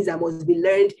certain things that must be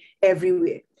learned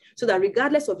everywhere. So that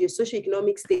regardless of your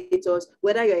socioeconomic status,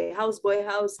 whether you're a houseboy,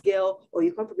 house girl, or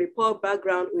you come from a poor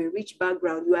background or a rich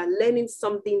background, you are learning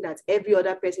something that every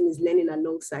other person is learning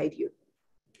alongside you.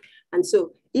 And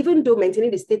so even though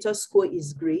maintaining the status quo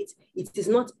is great, it is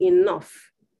not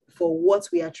enough for what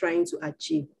we are trying to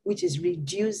achieve, which is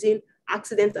reducing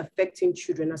accidents affecting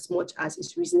children as much as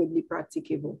is reasonably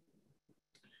practicable.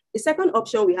 The second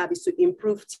option we have is to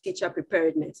improve teacher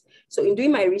preparedness. So in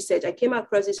doing my research, I came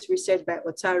across this research by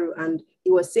Otaru, and he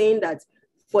was saying that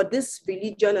for this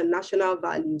religion and national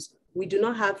values, we do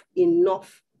not have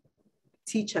enough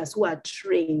teachers who are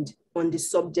trained on the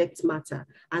subject matter.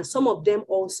 And some of them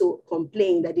also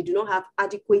complain that they do not have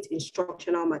adequate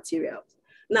instructional materials.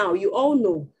 Now, you all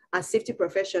know as safety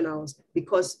professionals,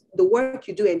 because the work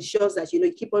you do ensures that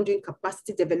you keep on doing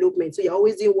capacity development. So you're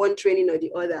always doing one training or the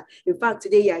other. In fact,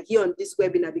 today you are here on this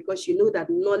webinar because you know that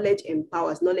knowledge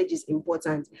empowers, knowledge is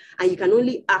important, and you can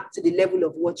only act to the level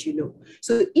of what you know.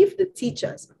 So if the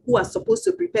teachers who are supposed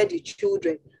to prepare the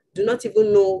children do not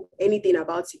even know anything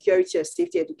about security or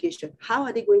safety education, how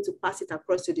are they going to pass it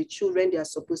across to the children they are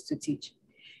supposed to teach?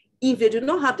 If they do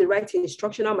not have the right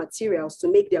instructional materials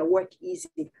to make their work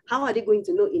easy, how are they going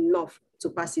to know enough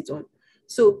to pass it on?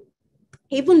 So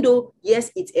even though,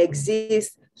 yes, it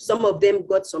exists, some of them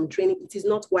got some training, it is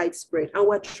not widespread. And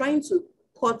we're trying to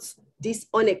cut this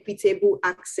unequitable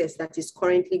access that is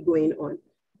currently going on.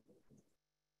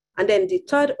 And then the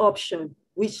third option,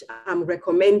 which I'm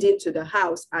recommending to the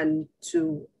House and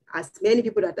to as many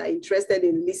people that are interested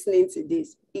in listening to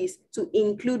this, is to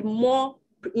include more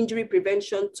injury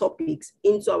prevention topics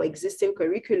into our existing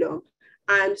curriculum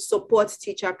and support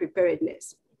teacher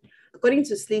preparedness. According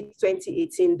to SLEET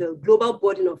 2018, the global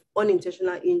burden of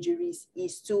unintentional injuries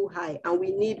is too high, and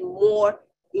we need more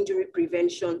injury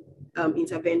prevention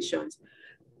interventions.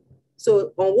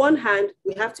 So on one hand,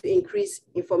 we have to increase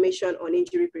information on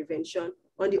injury prevention.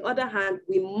 On the other hand,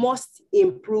 we must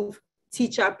improve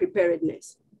teacher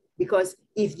preparedness, because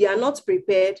if they are not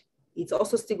prepared, it's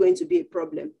also still going to be a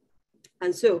problem.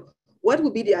 And so what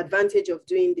would be the advantage of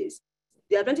doing this?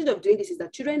 The advantage of doing this is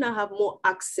that children now have more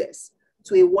access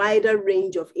to a wider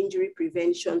range of injury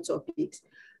prevention topics.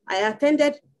 I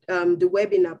attended the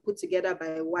webinar put together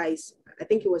by WISE, I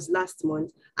think it was last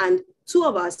month, and two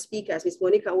of our speakers, Ms.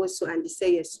 Monica Wosu and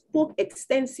Diseye, spoke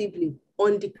extensively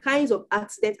on the kinds of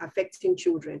accidents affecting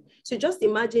children. So just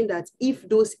imagine that if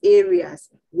those areas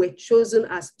were chosen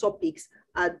as topics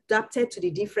adapted to the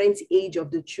different age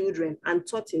of the children and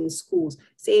taught in schools,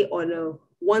 say on a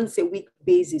once a week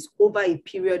basis over a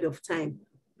period of time,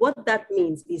 what that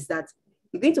means is that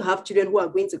you're going to have children who are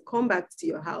going to come back to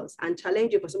your house and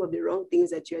challenge you for some of the wrong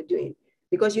things that you're doing.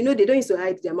 Because they don't used to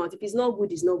hide their mouth. If it's not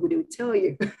good, it's not good. They will tell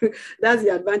you. That's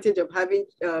the advantage of having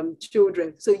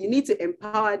children. So you need to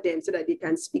empower them so that they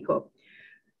can speak up.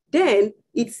 Then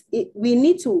we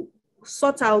need to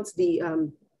sort out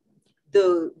the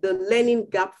learning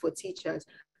gap for teachers.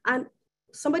 And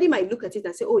somebody might look at it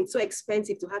and say, oh, it's so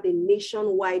expensive to have a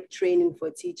nationwide training for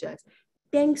teachers.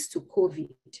 Thanks to COVID,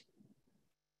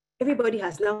 everybody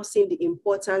has now seen the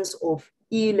importance of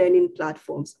e-learning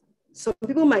platforms. Some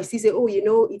people might still say,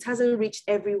 oh, it hasn't reached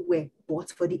everywhere, but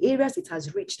for the areas it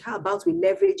has reached, how about we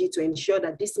leverage it to ensure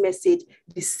that this message,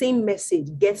 the same message,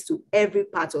 gets to every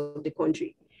part of the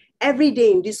country. Every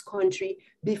day in this country,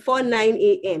 before 9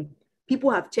 a.m., people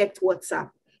have checked WhatsApp.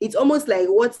 It's almost like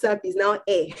WhatsApp is now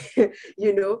air,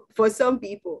 for some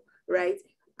people, right?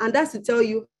 And that's to tell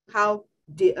you how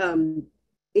the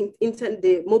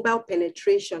the mobile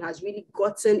penetration has really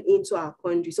gotten into our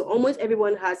country. So almost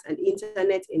everyone has an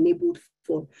internet-enabled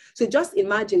phone. So just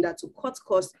imagine that to cut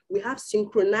costs, we have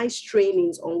synchronized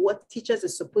trainings on what teachers are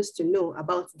supposed to know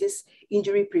about this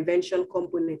injury prevention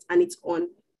component, and it's on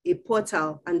a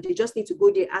portal, and they just need to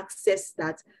go there, access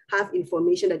that, have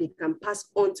information that they can pass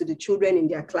on to the children in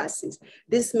their classes.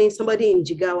 This means somebody in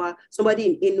Jigawa, somebody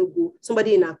in Enugu,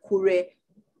 somebody in Akure,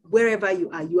 wherever you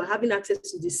are having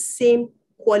access to the same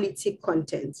quality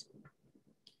content.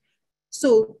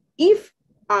 So if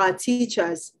our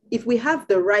teachers, if we have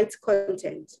the right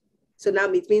content, so now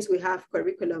it means we have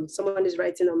curriculum. Someone is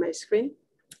writing on my screen.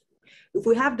 If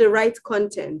we have the right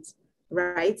content,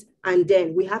 right, and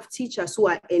then we have teachers who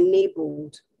are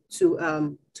enabled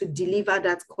to deliver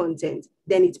that content,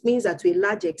 then it means that to a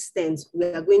large extent, we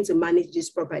are going to manage this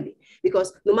properly.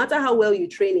 Because no matter how well you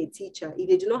train a teacher, if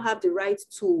they do not have the right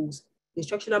tools,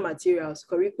 instructional materials,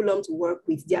 curriculum to work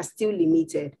with, they are still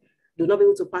limited. They'll not be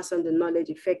able to pass on the knowledge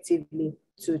effectively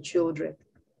to children.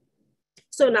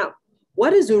 So now,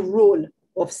 what is the role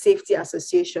of safety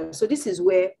associations? So this is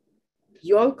where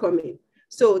you're coming.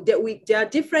 So there are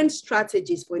different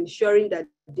strategies for ensuring that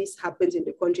this happens in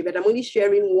the country, but I'm only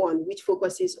sharing one which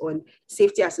focuses on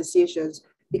safety associations,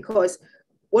 because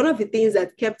one of the things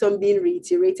that kept on being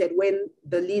reiterated when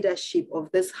the leadership of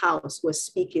this house was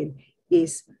speaking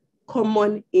is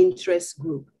common interest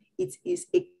group. It is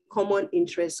a common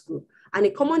interest group. And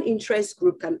a common interest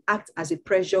group can act as a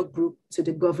pressure group to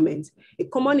the government. A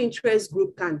common interest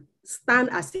group can stand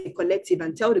as a collective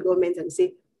and tell the government and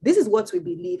say, this is what we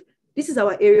believe, this is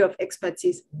our area of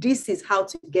expertise, this is how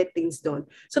to get things done.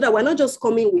 So that we're not just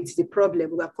coming with the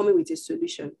problem, we're coming with a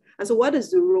solution. And so what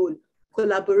is the role?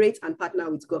 Collaborate and partner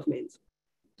with government.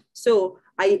 So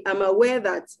I am aware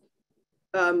that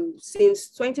since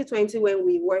 2020, when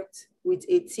we worked with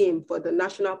a team for the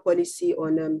national policy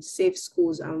on safe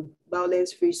schools and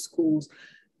violence-free schools,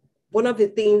 one of the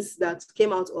things that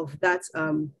came out of that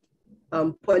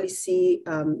policy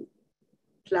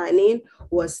planning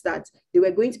was that they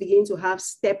were going to begin to have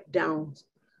step downs.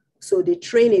 So they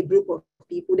train a group of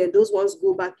people, then those ones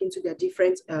go back into their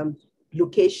different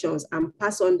locations and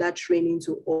pass on that training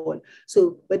to all.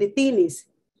 So, but the thing is,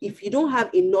 if you don't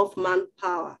have enough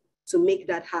manpower to make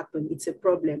that happen, it's a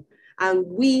problem. And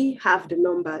we have the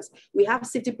numbers. We have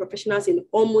safety professionals in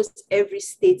almost every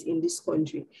state in this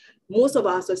country. Most of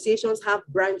our associations have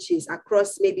branches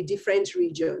across maybe different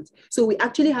regions. So we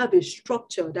actually have a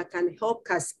structure that can help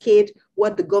cascade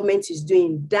what the government is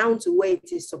doing down to where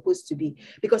it is supposed to be.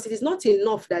 Because it is not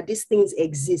enough that these things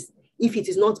exist if it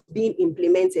is not being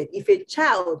implemented. If a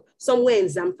child somewhere in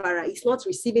Zamfara is not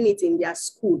receiving it in their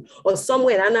school, or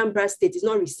somewhere in Anambra State is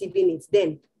not receiving it,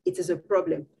 then it is a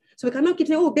problem. So we cannot keep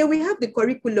saying, oh, but we have the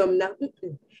curriculum now.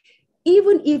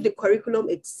 Even if the curriculum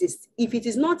exists, if it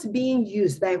is not being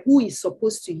used by who is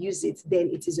supposed to use it, then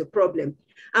it is a problem.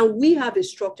 And we have a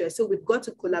structure, so we've got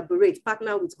to collaborate,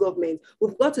 partner with government.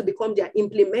 We've got to become their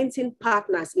implementing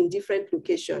partners in different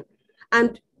locations.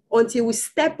 And until we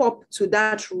step up to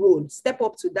that role, step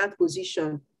up to that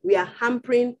position, we are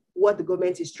hampering what the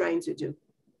government is trying to do.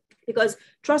 Because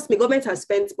trust me, government has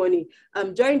spent money.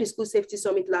 During the School Safety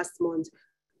Summit last month,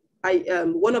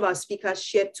 one of our speakers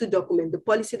shared 2 documents, the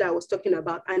policy that I was talking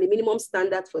about and the minimum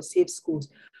standard for safe schools.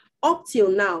 Up till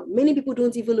now, many people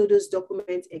don't even know those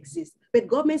documents exist, but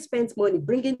government spent money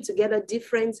bringing together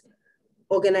different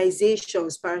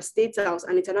organizations, parastatals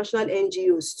and international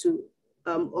NGOs to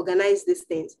organize these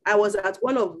things. I was at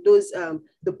one of those,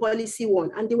 the policy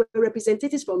one, and there were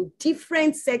representatives from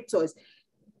different sectors,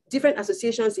 different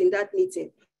associations in that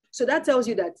meeting. So that tells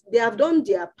you that they have done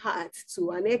their part to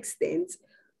an extent.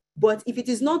 But if it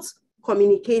is not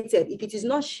communicated, if it is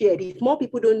not shared, if more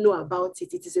people don't know about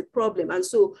it, it is a problem. And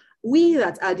so we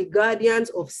that are the guardians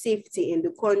of safety in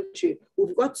the country,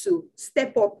 we've got to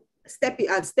step up,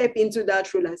 step into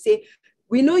that role and say,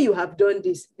 we know you have done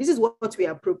this. This is what we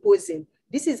are proposing.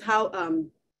 This is how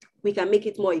we can make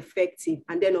it more effective.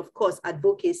 And then, of course,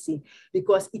 advocacy,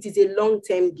 because it is a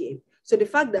long-term game. So the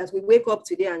fact that we wake up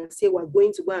today and say we're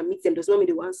going to go and meet them does not mean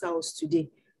they will answer us today.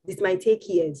 This might take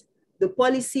years. The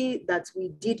policy that we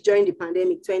did during the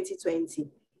pandemic 2020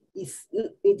 this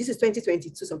is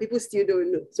 2022. Some people still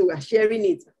don't know. So we're sharing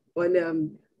it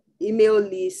on email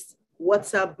lists,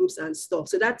 WhatsApp groups and stuff.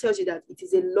 So that tells you that it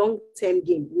is a long-term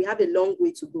game. We have a long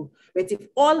way to go. But if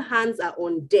all hands are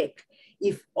on deck,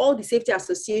 if all the safety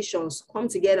associations come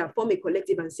together, form a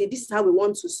collective and say, this is how we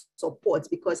want to support,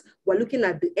 because we're looking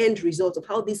at the end result of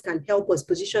how this can help us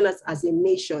position us as a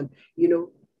nation, you know,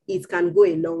 it can go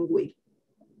a long way.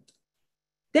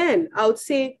 Then I would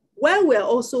say while we're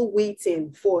also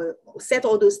waiting for, set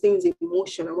all those things in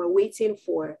motion and we're waiting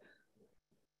for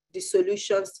the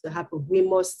solutions to happen, we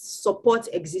must support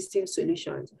existing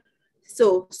solutions.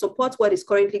 So support what is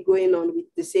currently going on with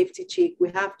the safety check.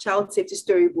 We have child safety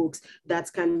storybooks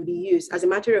that can be used. As a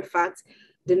matter of fact,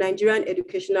 the Nigerian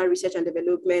Educational Research and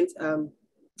Development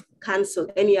Council,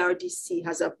 NERDC,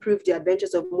 has approved the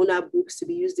Adventures of Mona books to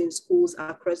be used in schools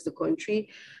across the country.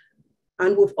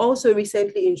 And we've also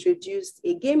recently introduced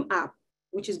a game app,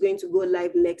 which is going to go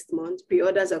live next month.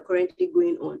 Pre-orders are currently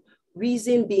going on.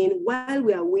 Reason being, while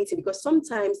we are waiting, because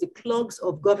sometimes the clogs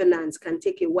of governance can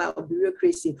take a while,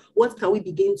 bureaucracy, what can we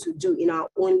begin to do in our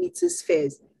own little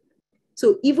spheres?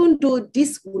 So even though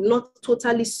this will not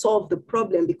totally solve the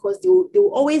problem, because there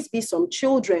will always be some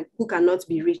children who cannot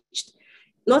be reached.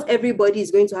 Not everybody is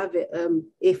going to have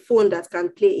a phone that can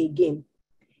play a game.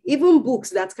 Even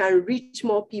books that can reach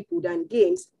more people than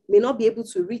games may not be able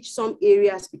to reach some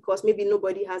areas because maybe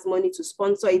nobody has money to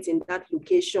sponsor it in that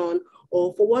location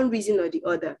or for one reason or the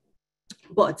other.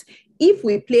 But if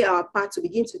we play our part to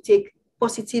begin to take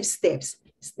positive steps,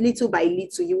 little by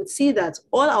little, you would see that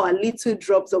all our little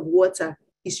drops of water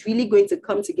is really going to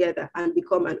come together and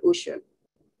become an ocean.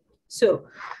 So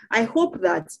I hope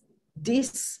that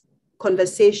this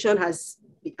conversation has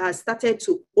started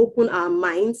to open our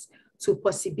minds to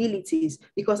possibilities,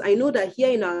 because I know that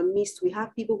here in our midst, we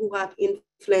have people who have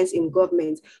influence in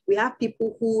government. We have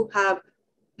people who have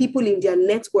people in their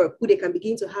network who they can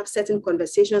begin to have certain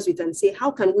conversations with and say, how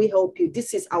can we help you?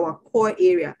 This is our core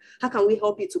area. How can we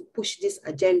help you to push this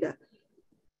agenda?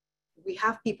 We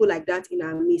have people like that in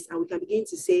our midst, and we can begin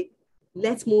to say,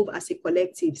 let's move as a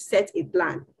collective, set a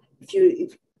plan.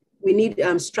 If we need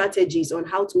strategies on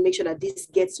how to make sure that this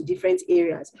gets to different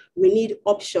areas. We need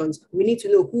options. We need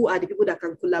to know who are the people that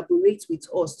can collaborate with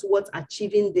us towards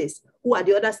achieving this. Who are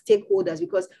the other stakeholders?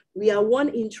 Because we are one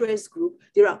interest group.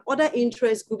 There are other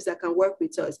interest groups that can work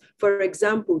with us. For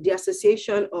example, the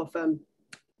Association of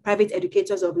Private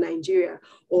Educators of Nigeria,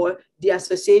 or the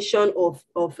Association of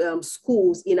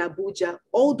Schools in Abuja,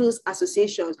 all those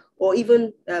associations, or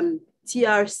even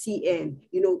TRCN,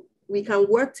 we can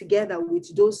work together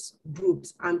with those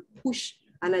groups and push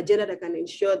an agenda that can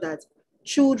ensure that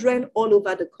children all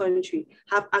over the country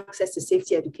have access to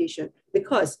safety education,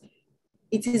 because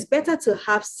it is better to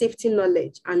have safety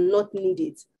knowledge and not need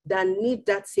it than need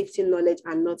that safety knowledge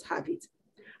and not have it.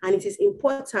 And it is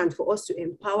important for us to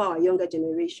empower our younger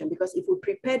generation, because if we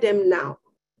prepare them now,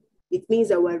 it means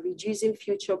that we're reducing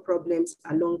future problems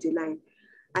along the line.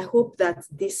 I hope that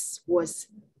this was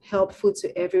helpful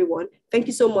to everyone. Thank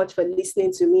you so much for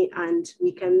listening to me, and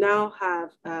we can now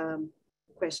have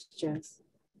questions.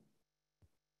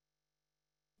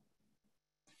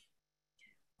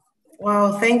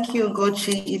 Wow, thank you,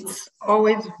 Ugochi. It's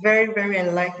always very, very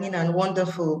enlightening and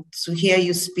wonderful to hear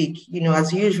you speak.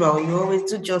 As usual, you always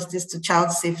do justice to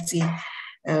child safety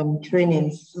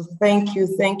training. So thank you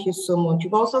so much.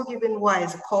 You've also given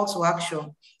WISE a call to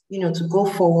action, to go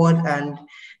forward and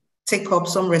take up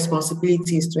some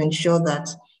responsibilities to ensure that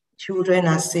children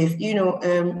are safe.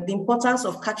 The importance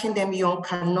of catching them young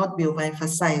cannot be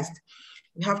overemphasized.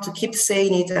 We have to keep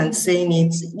saying it and saying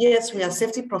it. Yes, we are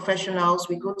safety professionals.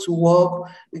 We go to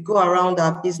work, we go around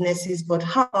our businesses, but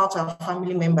how about our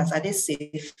family members? Are they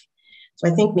safe?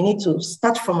 So I think we need to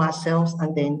start from ourselves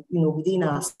and then, within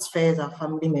our spheres, our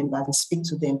family members, and speak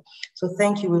to them. So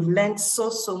thank you. We've learned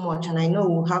so much, and I know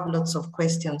we'll have lots of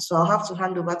questions. So I'll have to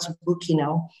hand over to Buki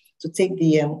now to take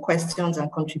the questions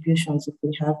and contributions if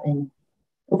we have any.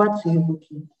 Over to you,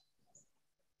 Buki.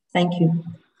 Thank you.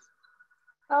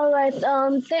 All right.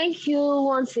 Thank you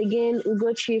once again,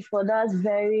 Ugochi, for that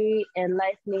very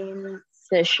enlightening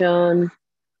session.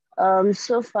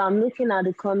 So far, I'm looking at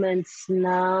the comments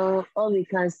now. All we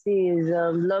can see is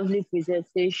lovely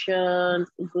presentation,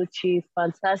 Ugochi,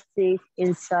 fantastic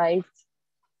insight.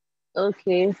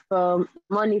 Okay, from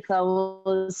Monica,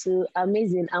 also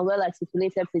amazing and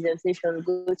well-articulated presentation,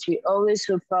 Ugochi. Always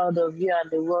so proud of you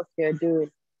and the work you're doing.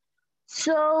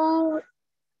 So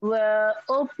we're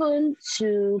open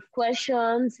to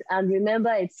questions, and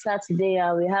remember it's Saturday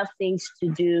and we have things to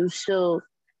do. So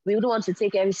we don't want to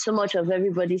take so much of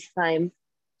everybody's time.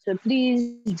 So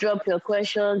please drop your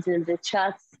questions in the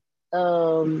chat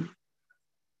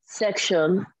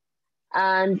section.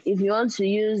 And if you want to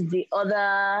use the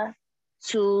other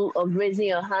tool of raising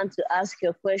your hand to ask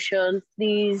your question,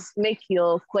 please make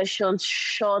your questions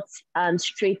short and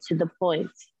straight to the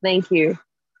point. Thank you.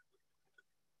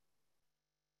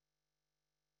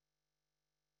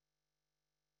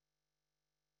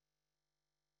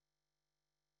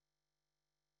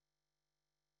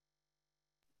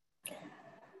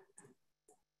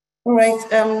 All right.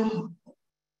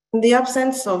 In the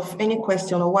absence of any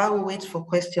question, or while we wait for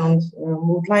questions, we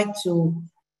would like to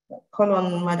call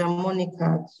on Madam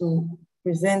Monica to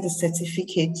present the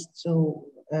certificate to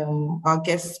our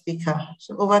guest speaker.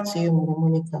 So over to you, Madam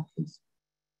Monica, please.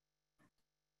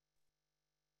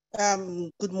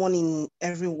 Good morning,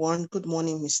 everyone. Good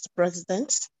morning, Mr.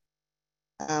 President.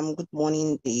 Good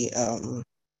morning, the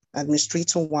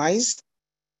Administrator Wise.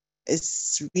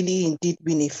 It's really indeed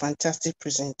been a fantastic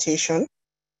presentation.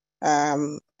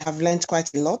 I've learned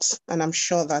quite a lot, and I'm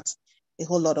sure that a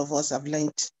whole lot of us have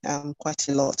learned quite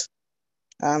a lot.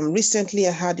 Recently,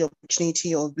 I had the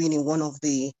opportunity of being in one of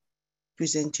the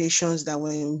presentations that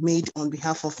were made on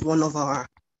behalf of one of our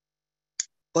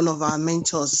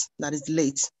mentors that is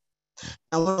late.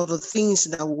 And one of the things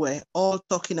that we were all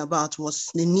talking about was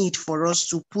the need for us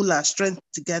to pull our strength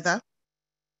together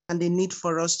and the need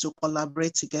for us to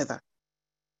collaborate together.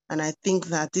 And I think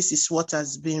that this is what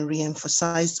has been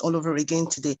re-emphasized all over again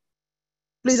today.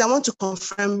 Please, I want to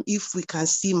confirm if we can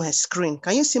see my screen.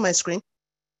 Can you see my screen?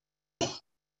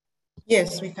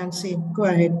 Yes, we can see. Go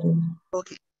ahead.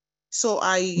 Okay. So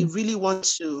I really want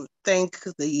to thank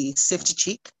the safety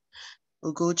chief,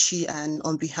 Ugochi, and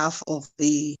on behalf of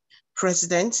the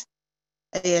President,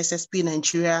 ASSP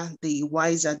Nigeria, the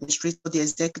WISE Administrator, the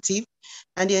Executive,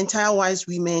 and the entire WISE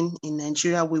women in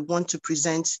Nigeria, we want to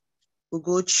present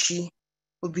Ugochi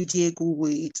Obidiegu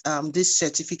with this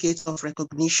certificate of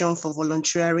recognition for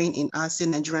volunteering in ASE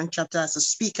Nigerian chapter as a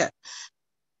speaker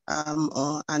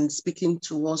and speaking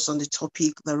to us on the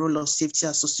topic, the role of safety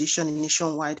association in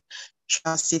nationwide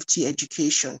child safety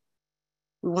education.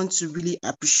 We want to really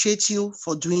appreciate you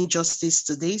for doing justice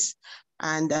to this.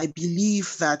 And I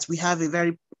believe that we have a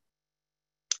very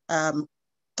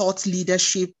thought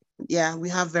leadership. Yeah, we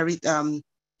have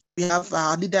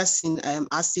our leaders in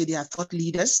ASE, they are thought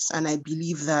leaders. And I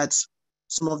believe that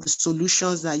some of the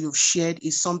solutions that you've shared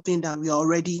is something that we are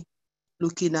already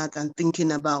looking at and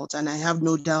thinking about. And I have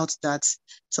no doubt that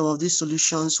some of these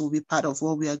solutions will be part of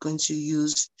what we are going to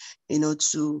use,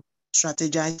 to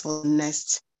strategize for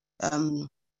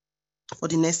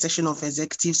the next session of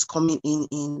executives coming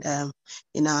in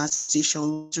our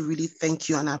session. To really thank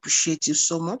you and appreciate you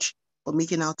so much for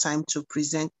making our time to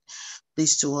present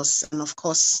this to us. And of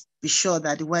course, be sure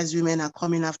that the WISE women are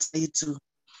coming after you too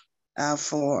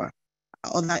for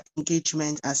other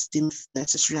engagement as deemed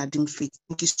necessary and deemed fit.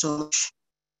 Thank you so much.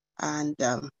 And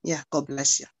God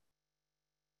bless you.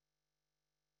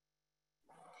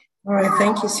 All right,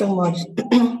 thank you so much.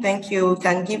 Thank you. We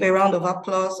can give a round of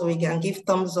applause, or we can give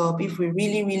thumbs up if we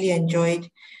really, really enjoyed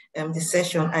the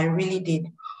session. I really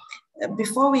did.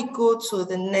 Before we go to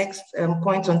the next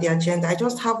point on the agenda, I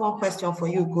just have one question for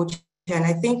you, Ugochi, and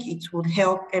I think it would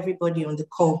help everybody on the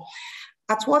call.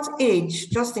 At what age,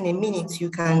 just in a minute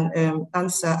you can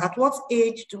answer, at what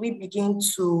age do we begin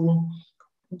to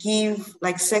give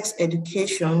like sex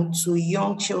education to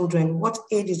young children? What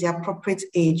age is the appropriate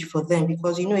age for them?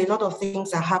 Because a lot of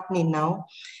things are happening now,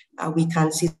 we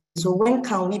can see. So when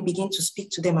can we begin to speak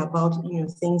to them about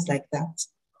things like that?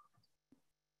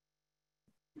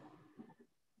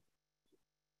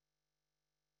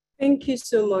 Thank you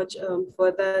so much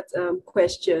for that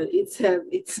question.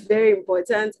 It's very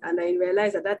important, and I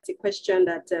realize that that's a question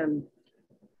that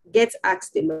gets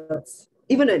asked a lot,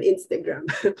 even on Instagram.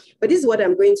 But this is what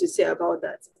I'm going to say about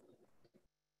that.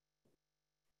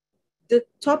 The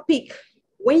topic,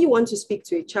 when you want to speak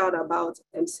to a child about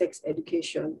sex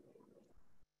education,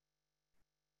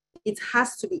 it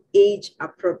has to be age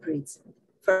appropriate.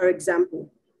 For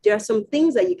example, there are some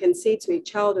things that you can say to a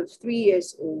child of 3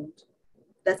 years old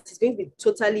that is going to be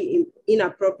totally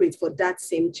inappropriate for that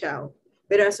same child.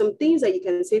 But there are some things that you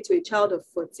can say to a child of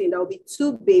 14 that will be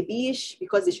too babyish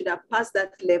because they should have passed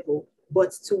that level,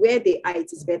 but to where they are,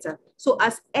 it is better. So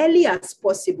as early as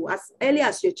possible, as early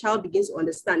as your child begins to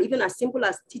understand, even as simple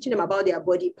as teaching them about their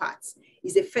body parts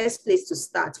is the first place to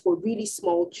start for really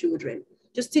small children.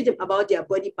 Just teach them about their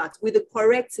body parts with the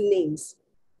correct names,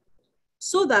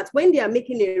 so that when they are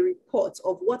making a report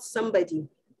of what somebody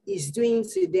is doing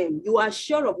to them, you are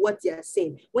sure of what they are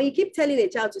saying. When you keep telling a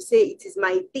child to say, it is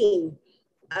my thing,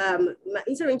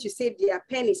 instead of to say their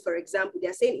penis, for example, they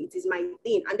are saying it is my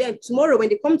thing. And then tomorrow when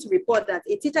they come to report that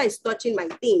a teacher is touching my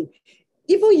thing,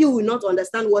 even you will not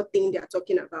understand what thing they are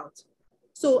talking about.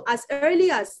 So as early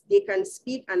as they can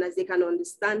speak and as they can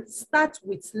understand, start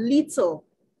with little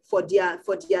for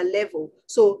their level.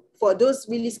 So for those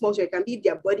really small children, it can be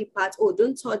their body part, oh,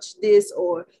 don't touch this,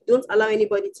 or don't allow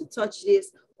anybody to touch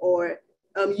this, or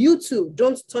you too,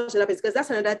 don't touch another person, because that's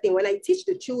another thing. When I teach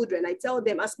the children, I tell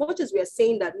them, as much as we are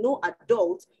saying that no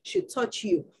adult should touch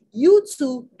you, you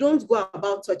too don't go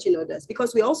about touching others,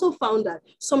 because we also found that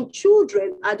some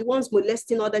children are the ones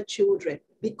molesting other children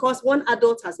because one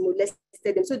adult has molested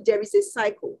them. So there is a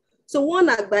cycle. So one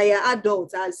Agbaya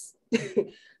adult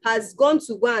has gone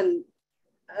to go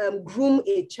and groom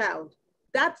a child.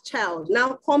 That child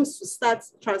now comes to start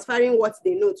transferring what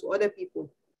they know to other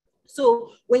people.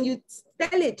 So when you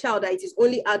tell a child that it is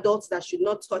only adults that should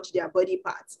not touch their body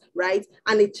parts, right?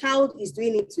 And a child is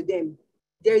doing it to them,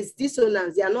 there is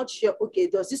dissonance. They are not sure, okay,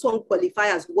 does this one qualify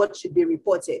as what should be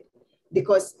reported?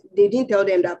 Because they didn't tell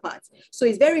them that part. So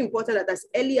it's very important that as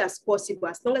early as possible,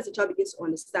 as long as the child begins to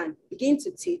understand, begin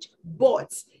to teach,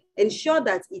 but ensure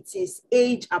that it is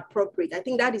age appropriate. I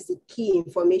think that is the key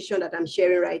information that I'm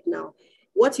sharing right now.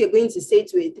 What you're going to say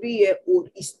to a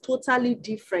 3-year-old is totally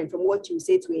different from what you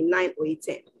say to a 9 or a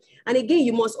 10. And again,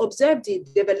 you must observe the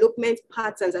development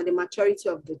patterns and the maturity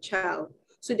of the child.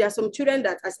 So there are some children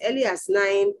that as early as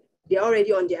 9, they're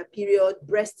already on their period,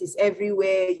 breast is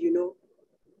everywhere, you know,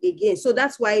 again. So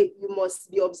that's why you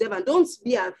must be observant. Don't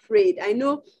be afraid. I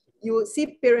know you will see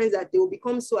parents that they will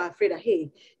become so afraid that, hey,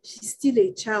 she's still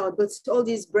a child, but all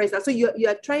these breasts. And so you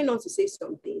are trying not to say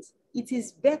some things. It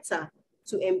is better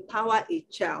to empower a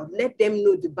child, let them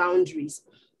know the boundaries,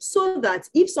 so that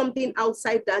if something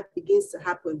outside that begins to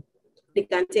happen, they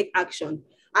can take action.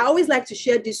 I always like to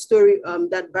share this story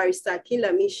that Barrister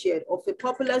Akinlami shared of a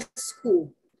popular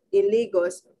school in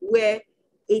Lagos where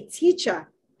a teacher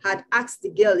had asked the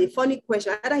girl a funny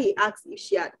question. Either he asked if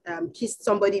she had kissed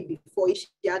somebody before, if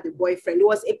she had a boyfriend. It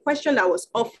was a question that was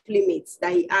off limits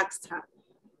that he asked her.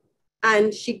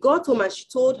 And she got home and she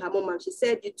told her mom, and she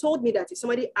said, you told me that if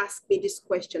somebody asked me this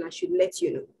question, I should let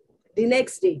you know. The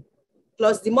next day,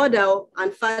 plus the mother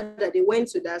and father, they went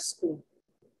to that school.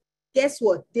 Guess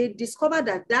what? They discovered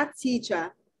that that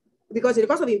teacher, because in the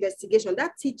course of investigation,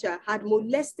 that teacher had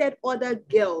molested other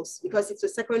girls, because it's a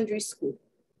secondary school,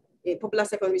 a popular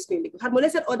secondary school, had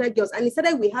molested other girls, and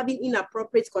instead we having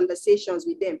inappropriate conversations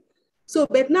with them. So,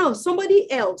 but now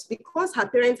somebody else, because her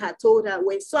parents had told her,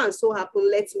 when so and so happened,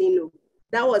 let me know.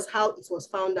 That was how it was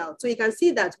found out. So you can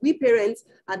see that we parents,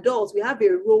 adults, we have a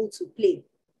role to play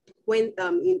when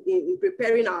in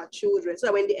preparing our children, so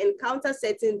that when they encounter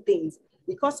certain things,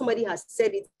 because somebody has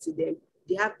said it to them,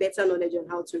 they have better knowledge on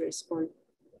how to respond.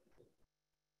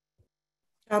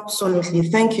 Absolutely.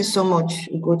 Thank you so much,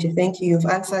 Ugochi. Thank you. You've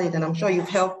answered it, and I'm sure you've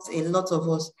helped a lot of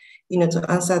us, you know,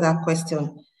 to answer that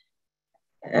question.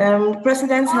 The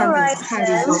president's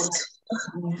hand is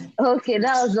up. Okay,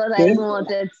 that was what I even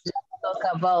wanted to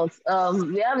talk about.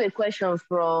 We have a question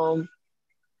from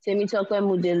Temitope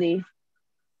Mudeli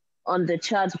on the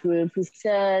chat group. He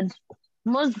said,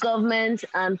 most government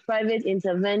and private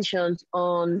interventions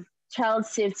on child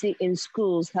safety in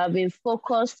schools have been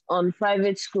focused on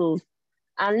private schools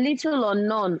and little or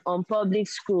none on public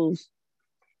schools,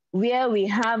 where we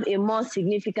have a more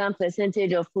significant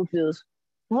percentage of pupils.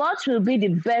 What will be the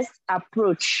best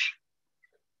approach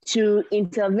to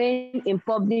intervene in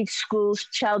public schools'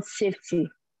 child safety,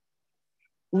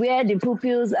 where the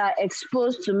pupils are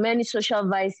exposed to many social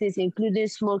vices, including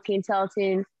smoking,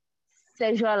 touting,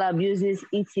 sexual abuses,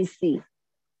 etc.?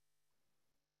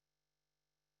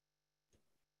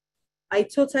 I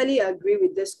totally agree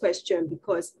with this question,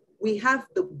 because we have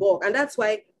the bulk, and that's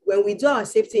why when we do our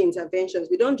safety interventions,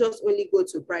 we don't just only go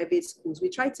to private schools. We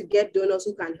try to get donors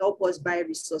who can help us buy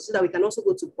resources so that we can also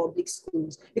go to public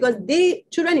schools, because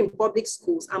children in public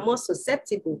schools are more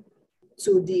susceptible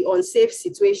to the unsafe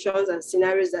situations and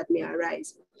scenarios that may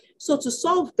arise. So to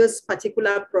solve this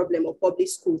particular problem of public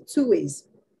school, 2 ways.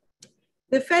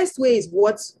 The first way is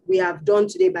what we have done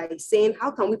today by saying,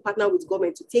 how can we partner with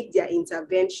government to take their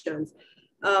interventions?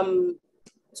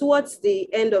 Towards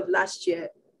the end of last year,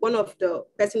 one of the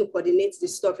person who coordinates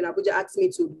this stuff in Abuja asked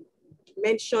me to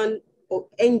mention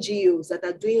NGOs that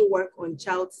are doing work on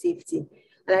child safety.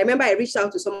 And I remember I reached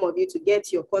out to some of you to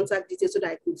get your contact details so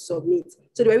that I could submit.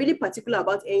 So they were really particular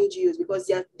about NGOs, because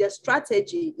their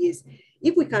strategy is,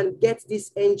 if we can get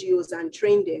these NGOs and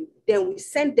train them, then we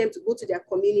send them to go to their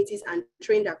communities and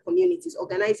train their communities,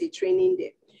 organize a training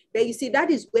there. But you see, that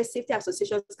is where safety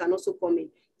associations can also come in.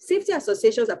 Safety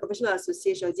associations are professional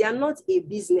associations. They are not a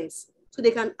business. So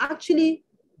they can actually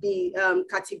be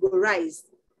categorized.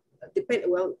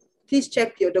 Well, please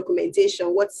check your documentation,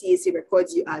 what CAC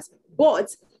records you as.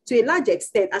 But to a large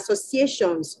extent,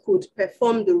 associations could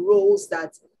perform the roles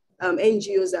that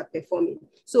NGOs are performing.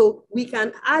 So we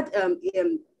can add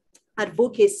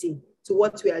advocacy to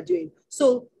what we are doing.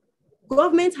 So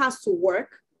government has to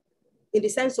work in the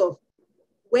sense of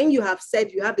when you have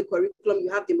said you have the curriculum, you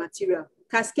have the material,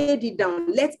 cascade it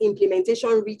down, let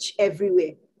implementation reach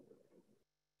everywhere.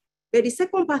 But the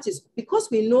second part is, because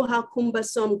we know how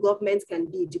cumbersome government can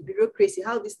be, the bureaucracy,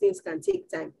 how these things can take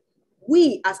time,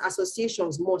 we as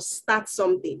associations must start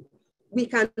something. We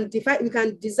can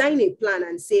design a plan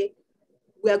and say,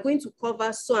 we are going to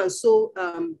cover so and so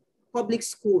public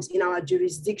schools in our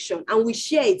jurisdiction, and we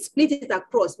share it, split it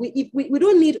across. We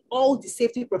don't need all the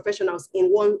safety professionals in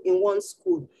one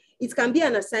school. It can be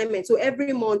an assignment. So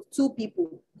every month, 2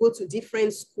 people go to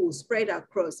different schools, spread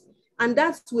across. And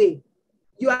that way,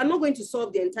 you are not going to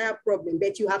solve the entire problem,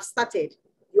 but you have started.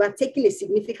 You are taking a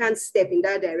significant step in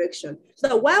that direction. So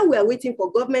that while we are waiting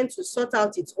for government to sort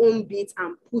out its own bit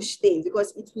and push things,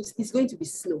 because it's going to be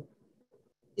slow.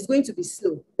 It's going to be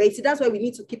slow. But that's why we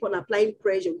need to keep on applying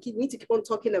pressure. We need to keep on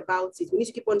talking about it. We need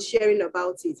to keep on sharing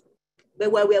about it.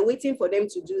 But while we are waiting for them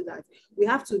to do that, we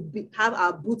have to have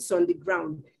our boots on the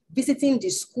ground, visiting the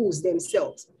schools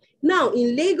themselves. Now,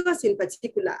 in Lagos in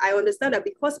particular, I understand that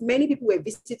because many people were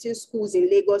visiting schools in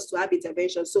Lagos to have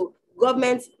intervention, so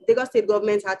Lagos state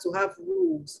government had to have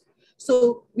rules.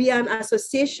 So we are an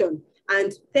association,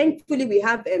 and thankfully we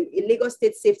have a Lagos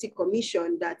State Safety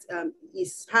Commission that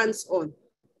is hands-on.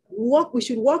 We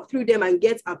should walk through them and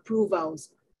get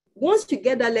approvals. Once you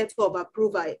get that letter of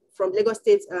approval from Lagos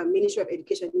State Ministry of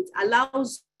Education, it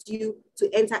allows you to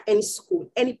enter any school,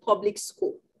 any public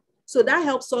school. So that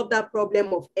helps solve that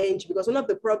problem of entry, because one of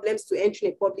the problems to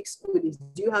entering a public school is,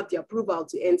 do you have the approval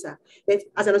to enter? But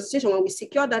as an association, when we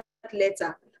secure that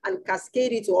letter and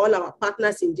cascade it to all our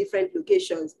partners in different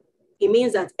locations, it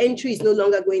means that entry is no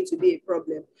longer going to be a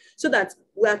problem. So that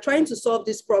we are trying to solve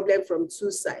this problem from 2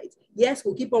 sides. Yes,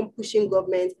 we'll keep on pushing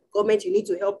government. Government, you need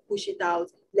to help push it out,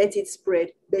 let it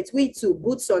spread. But we too,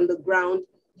 boots on the ground,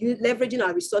 leveraging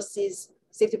our resources,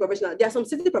 safety professionals. There are some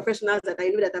safety professionals that I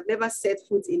know that have never set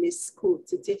foot in a school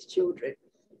to teach children,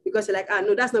 because they're like,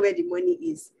 no, that's not where the money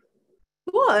is.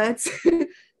 But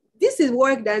this is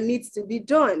work that needs to be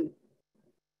done.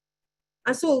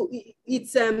 And so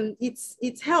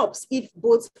it helps if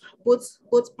both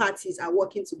parties are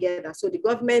working together. So the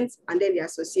government and then the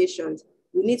associations,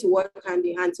 we need to work hand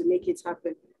in hand to make it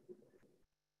happen.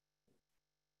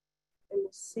 Let me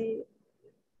see.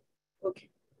 Okay.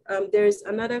 There's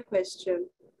another question.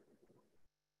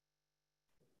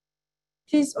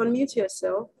 Please unmute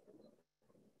yourself.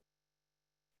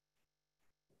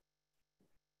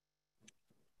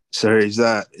 Sorry, is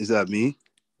that me?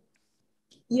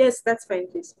 Yes, that's fine,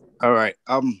 please. All right.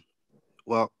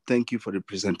 Well, thank you for the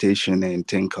presentation, and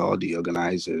thank all the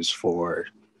organizers for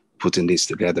putting this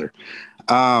together.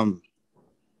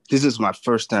 This is my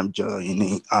first time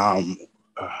joining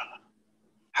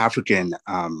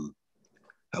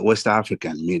West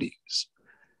African meetings.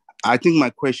 I think my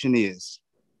question is,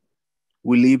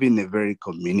 we live in a very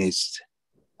communist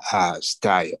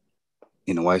style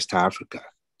in West Africa.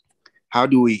 How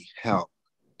do we help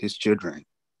these children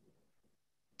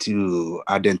to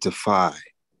identify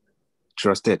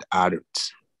trusted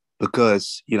adults?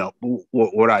 Because,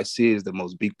 what I see is the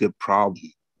most big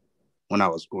problem when I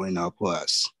was growing up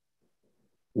was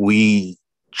we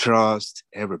trust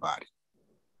everybody.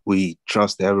 We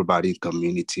trust everybody in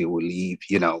community. We leave,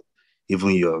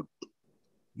 even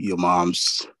your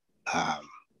mom's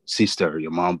sister,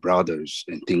 your mom brothers,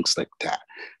 and things like that.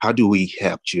 How do we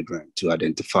help children to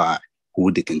identify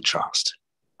who they can trust?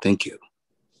 Thank you.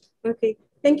 Okay.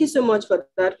 Thank you so much for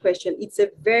that question. It's a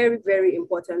very, very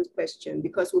important question,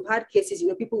 because we've had cases,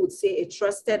 people would say a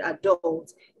trusted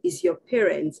adult is your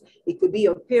parent. It could be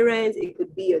your parent, it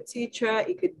could be your teacher,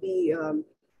 it could be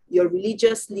your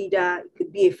religious leader, it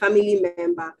could be a family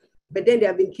member. But then there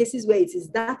have been cases where it is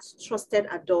that trusted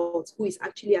adult who is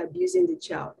actually abusing the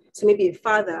child. So maybe a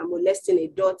father molesting a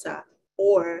daughter,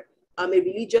 or a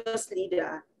religious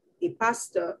leader, a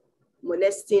pastor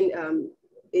molesting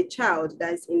a child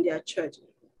that's in their church.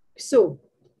 So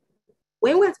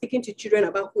when we're speaking to children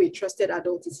about who a trusted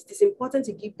adult is, it is important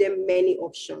to give them many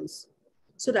options,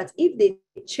 so that if they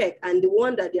check and the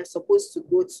one that they are supposed to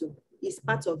go to is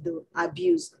part of the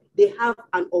abuse, they have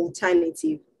an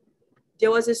alternative.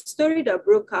 There was a story that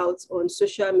broke out on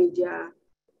social media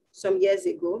some years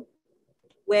ago,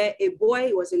 where a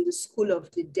boy was in the school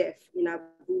of the deaf in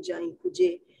Abuja, in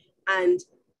Kuje, and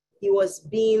he was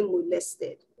being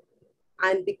molested.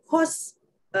 And because,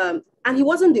 and he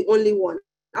wasn't the only one.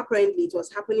 Apparently, it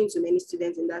was happening to many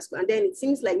students in that school. And then it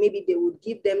seems like maybe they would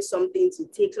give them something to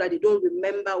take, like they don't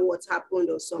remember what happened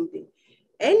or something.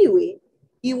 Anyway,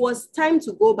 it was time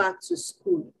to go back to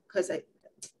school, because I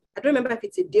don't remember if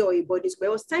it's a day or a boarding school.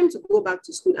 It was time to go back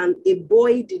to school, and a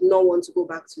boy did not want to go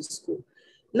back to school.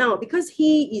 Now, because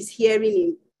he is hearing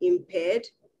him, impaired.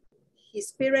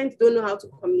 His parents don't know how to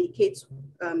communicate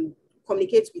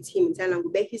with him in sign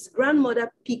language, but his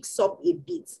grandmother picks up a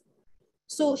bit.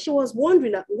 So she was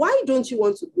wondering, why don't you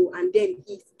want to go? And then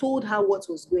he told her what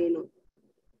was going on.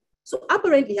 So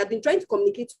apparently he had been trying to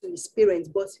communicate to his parents,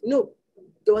 but no,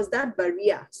 there was that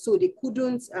barrier. So they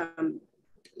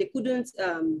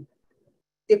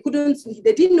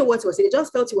didn't know what he was saying. They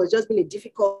just felt he was just being a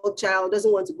difficult child,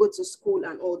 doesn't want to go to school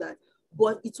and all that.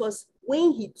 But it was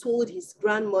when he told his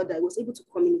grandmother, he was able to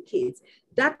communicate.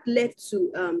 That led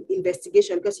to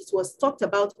investigation, because it was talked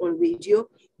about on radio.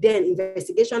 Then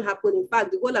investigation happened. In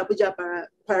fact, the whole Abuja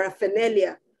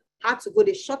paraphernalia had to go.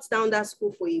 They shut down that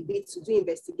school for a bit to do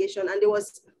investigation. And there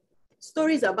was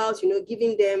stories about,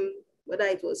 giving them, whether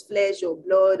it was flesh or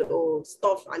blood or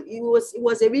stuff. And it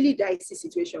was a really dicey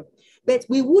situation. But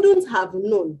we wouldn't have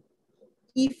known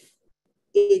if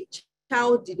a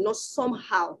child did not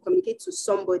somehow communicate to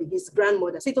somebody, his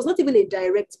grandmother. So it was not even a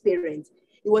direct parent.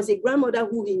 It was a grandmother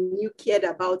who he knew cared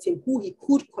about him, who he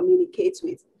could communicate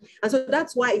with. And so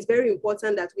that's why it's very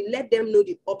important that we let them know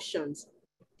the options.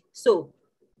 So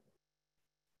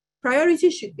priority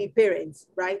should be parents,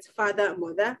 right? Father,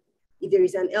 mother. If there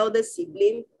is an elder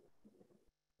sibling,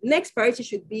 next priority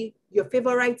should be your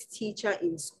favorite teacher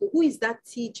in school. Who is that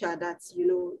teacher that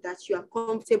you are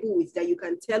comfortable with, that you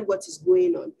can tell what is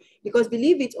going on? Because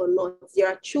believe it or not, there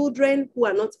are children who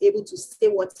are not able to say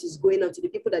what is going on to the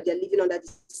people that they're living under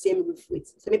the same roof with.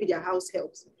 So maybe their house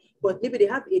helps, but maybe they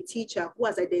have a teacher who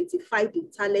has identified the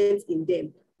talent in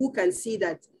them, who can see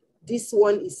that this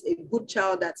one is a good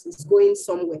child that is going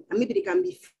somewhere, and maybe they can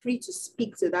be free to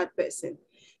speak to that person.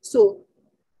 So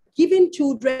giving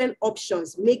children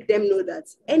options, make them know that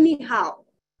anyhow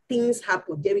things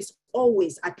happen, there is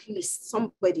always at least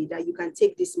somebody that you can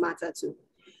take this matter to.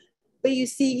 But you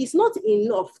see, it's not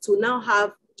enough to now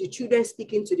have the children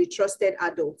speaking to the trusted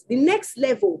adult. The next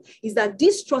level is that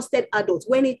this trusted adult,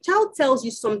 when a child tells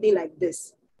you something like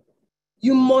this,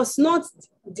 you must not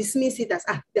dismiss it as,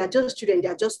 they're just children,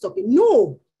 they're just talking.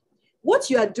 No. What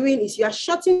you are doing is you are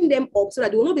shutting them up so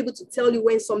that they will not be able to tell you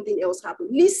when something else happened.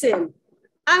 Listen.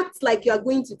 Act like you are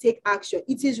going to take action.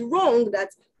 It is wrong that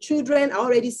children are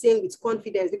already saying with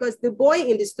confidence, because the boy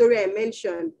in the story I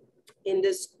mentioned, in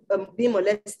this being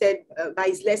molested by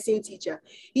his lesson teacher,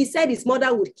 he said his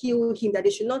mother would kill him, that they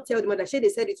should not tell the mother. They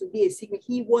said it would be a secret.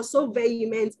 He was so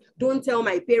vehement, don't tell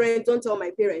my parents, don't tell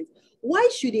my parents. Why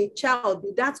should a child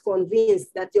be that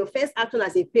convinced that your first action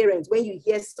as a parent when you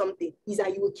hear something is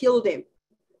that you will kill them?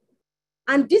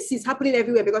 And this is happening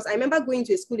everywhere, because I remember going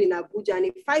to a school in Abuja and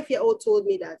a 5-year-old told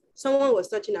me that someone was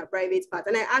touching her private part.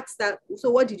 And I asked her,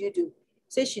 so what did you do?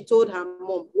 Say she told her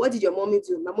mom, what did your mommy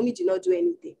do? My mommy did not do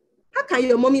anything. How can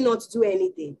your mommy not do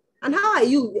anything? And how are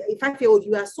you, a 5-year-old,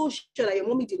 you are so sure that your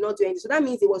mommy did not do anything? So that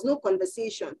means there was no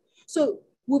conversation. So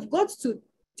we've got to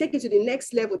take it to the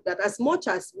next level, that as much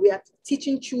as we are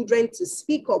teaching children to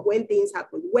speak up when things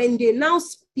happen, when they now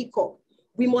speak up,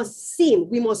 we must seem,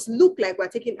 we must look like we're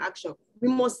taking action. We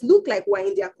must look like we're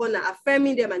in their corner,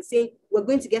 affirming them and saying, we're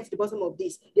going to get to the bottom of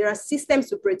this. There are systems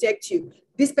to protect you.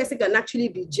 This person can actually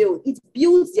be jailed. It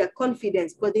builds their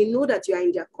confidence, because they know that you are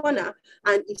in their corner.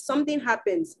 And if something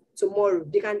happens tomorrow,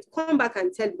 they can come back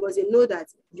and tell, because they know that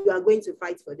you are going to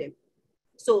fight for them.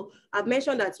 So I've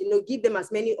mentioned that, give them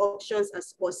as many options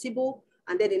as possible.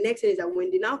 And then the next thing is that when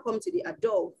they now come to the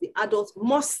adult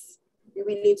must be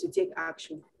willing to take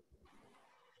action.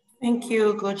 Thank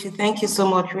you, Gochi. Thank you so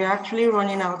much. We're actually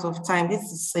running out of time. This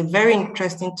is a very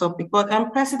interesting topic. But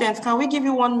President, can we give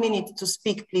you 1 minute to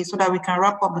speak, please, so that we can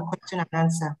wrap up the question and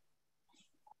answer?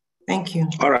 Thank you.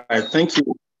 All right, thank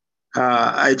you.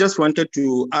 I just wanted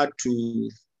to add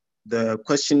to the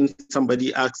question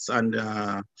somebody asked, and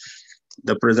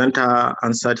the presenter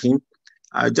answered him.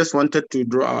 I just wanted to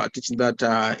draw our attention that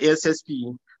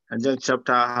ASSP and Joint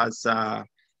Chapter has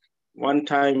one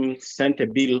time sent a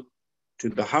bill to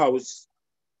the House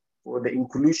for the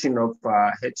inclusion of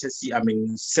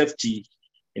HSC, safety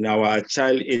in our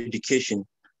child education.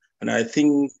 And I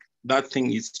think that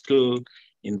thing is still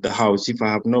in the House. If I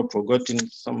have not forgotten,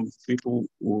 some people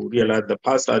who realize the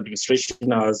past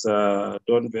administration has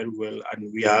done very well,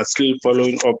 and we are still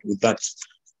following up with that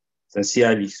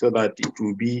sincerely, so that it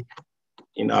will be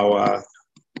in our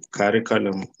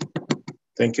curriculum.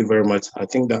 Thank you very much. I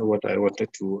think that's what I wanted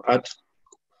to add.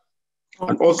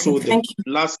 And also the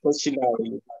last question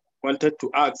I wanted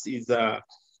to ask is,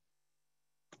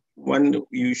 when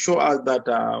you show us that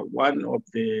one of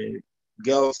the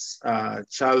girls'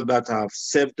 child that have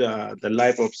saved the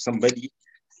life of somebody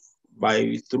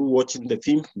through watching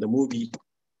the movie.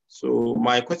 So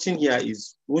my question here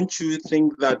is, won't you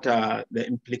think that the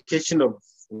implication of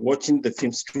watching the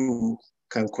films too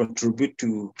can contribute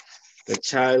to the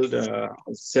child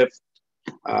self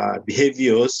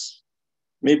behaviors.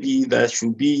 Maybe there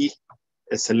should be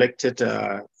a selected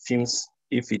films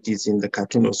if it is in the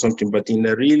cartoon or something, but in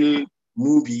a real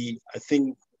movie, I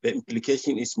think the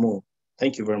implication is more.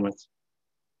 Thank you very much.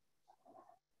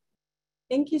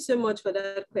 Thank you so much for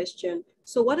that question.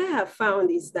 So what I have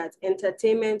found is that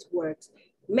entertainment works.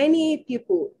 Many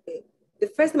people, the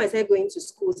first time I started going to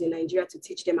schools in Nigeria to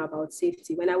teach them about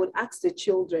safety, when I would ask the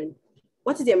children,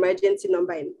 what is the emergency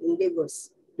number in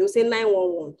Lagos? They'll say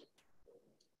 911,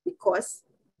 because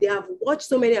they have watched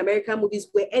so many American movies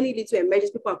where any little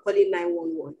emergency, people are calling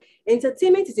 911.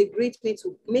 Entertainment is a great way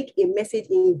to make a message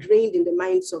ingrained in the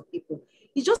minds of people.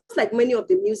 It's just like many of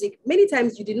the music. Many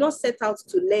times you did not set out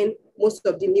to learn most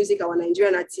of the music our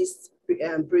Nigerian artists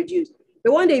produce.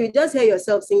 But one day you just hear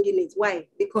yourself singing it. Why?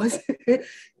 Because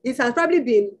it has probably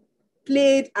been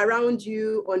played around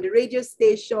you on the radio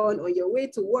station, on your way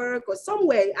to work or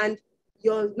somewhere, and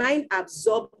your mind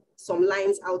absorbed some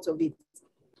lines out of it.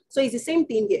 So it's the same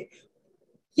thing here.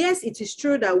 Yes, it is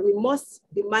true that we must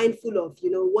be mindful of,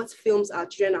 what films our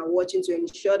children are watching to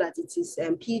ensure that it is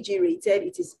PG rated,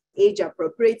 it is age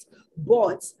appropriate.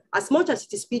 But as much as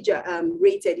it is PG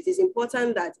rated, it is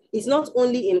important that it's not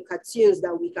only in cartoons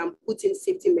that we can put in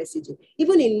safety messaging,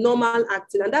 even in normal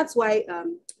acting. And that's why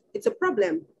it's a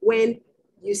problem when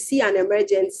you see an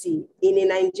emergency in a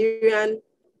Nigerian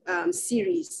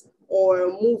series or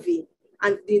a movie,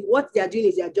 and what they are doing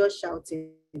is they are just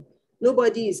shouting.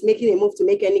 Nobody is making a move to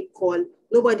make any call.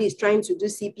 Nobody is trying to do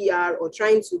CPR or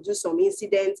trying to do some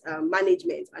incident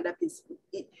management. And that is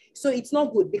it. So it's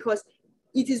not good, because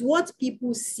it is what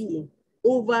people see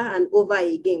over and over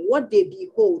again. What they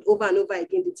behold over and over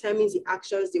again determines the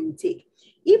actions they will take.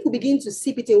 If we begin to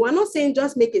slip it in, we're not saying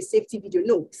just make a safety video.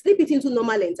 No, slip it into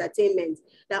normal entertainment.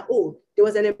 That, oh, there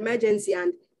was an emergency,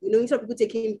 and instead of people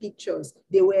taking pictures,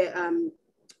 they were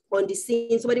on the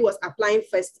scene, somebody was applying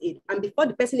first aid. And before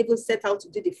the person even set out to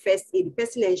do the first aid, the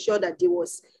person ensured that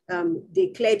they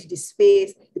cleared the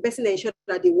space. The person ensured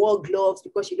that they wore gloves,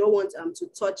 because you don't want to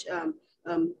touch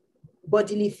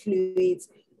bodily fluids.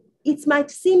 It might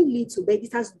seem little, but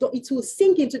it will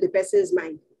sink into the person's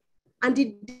mind. And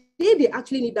the day they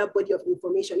actually need that body of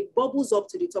information, it bubbles up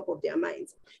to the top of their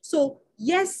minds. So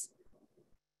yes,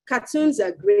 cartoons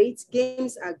are great,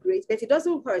 games are great, but it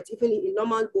doesn't hurt even in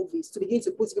normal movies to begin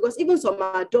to put, because even some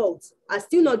adults are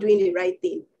still not doing the right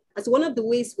thing. As one of the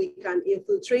ways we can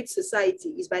infiltrate society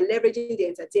is by leveraging the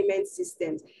entertainment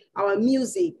systems, our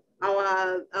music,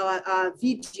 our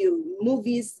video,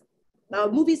 movies.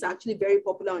 Movies are actually very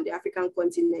popular on the African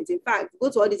continent. In fact, go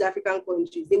to all these African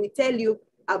countries, they will tell you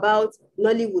about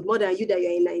Nollywood more than you that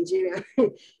you're in Nigeria.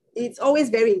 It's always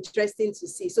very interesting to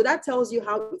see. So that tells you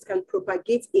how it can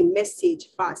propagate a message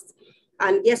fast.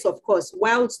 And yes, of course,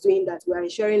 whilst doing that, we're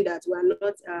ensuring that we're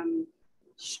not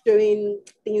showing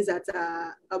things that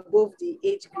are above the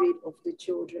age grade of the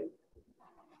children.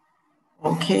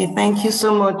 Okay, thank you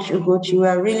so much, Ugochi. We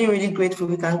are really, really grateful.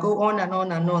 We can go on and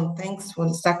on and on. Thanks for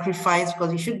the sacrifice,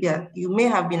 because you may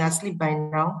have been asleep by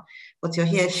now, but you're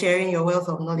here sharing your wealth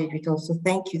of knowledge with us. So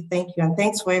thank you. And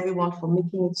thanks for everyone for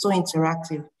making it so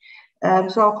interactive.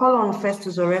 So I'll call on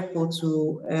Festus Orepo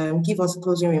to give us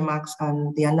closing remarks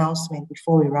and the announcement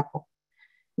before we wrap up.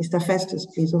 Mr. Festus,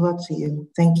 please, over to you.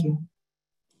 Thank you.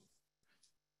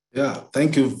 Yeah,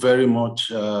 thank you very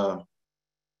much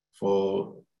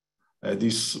for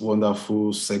this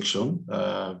wonderful section.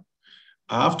 I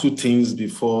have two things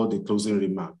before the closing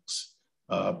remarks.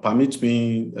 Permit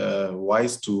me,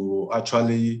 Wise, to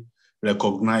actually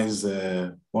recognize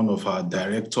one of our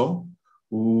directors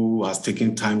who has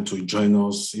taken time to join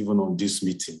us even on this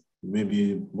meeting.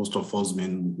 Maybe most of us may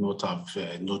not have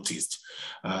noticed.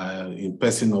 In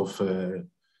person of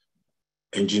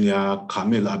Engineer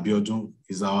Kamil Abiodun,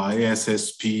 is our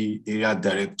ASSP Area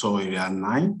Director, Area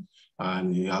 9,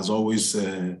 and he has always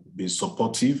been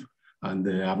supportive, and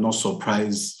I'm not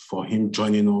surprised for him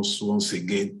joining us once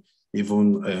again,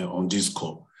 even on this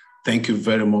call. Thank you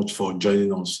very much for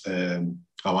joining us,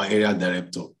 our Area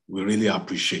Director. We really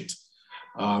appreciate.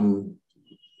 There's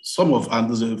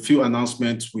a few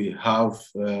announcements we have.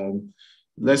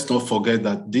 Let's not forget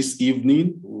that this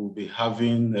evening we'll be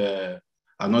having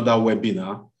another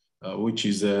webinar, which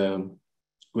is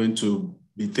going to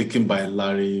be taken by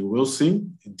Larry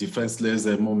Wilson, Defenseless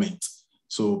Moment.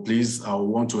 So please, I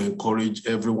want to encourage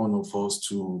every one of us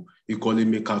to equally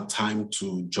make our time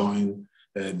to join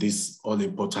this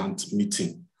all-important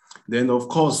meeting. Then, of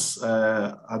course,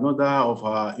 another of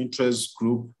our interest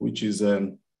group, which is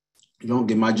Young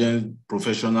Emerging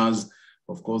Professionals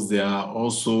Of course, they are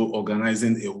also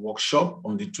organizing a workshop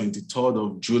on the 23rd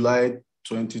of July,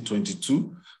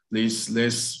 2022. Please,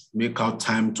 let's make our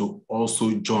time to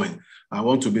also join. I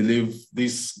want to believe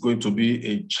this is going to be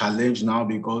a challenge now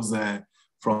because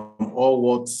from all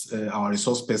what our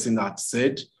resource person had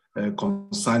said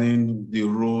concerning the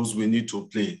roles we need to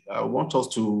play, I want us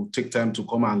to take time to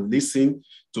come and listen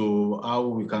to how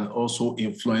we can also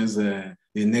influence the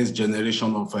next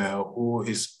generation of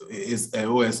OSH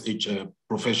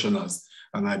professionals.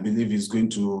 And I believe it's going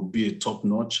to be a top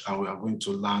notch, and we are going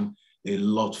to learn a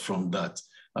lot from that.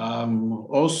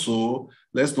 Also,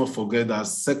 let's not forget that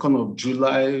 2nd of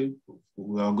July,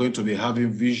 we are going to be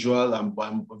having visual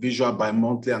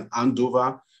bi-monthly and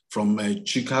handover from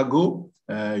Chicago.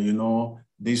 You know,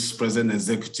 these present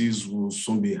executives will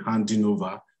soon be handing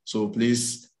over. So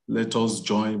please let us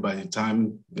join by the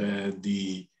time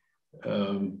the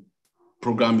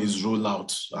program is rolled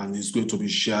out, and it's going to be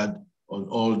shared on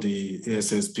all the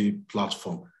ASSP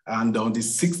platform. And on the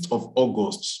 6th of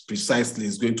August, precisely,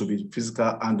 is going to be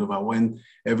physical handover when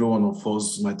every one of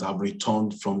us might have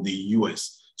returned from the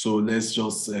US. So let's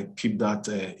just keep that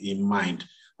in mind.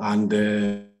 And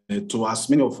to as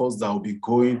many of us that will be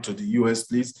going to the US,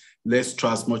 please, let's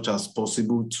try as much as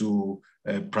possible to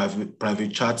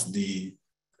private chat the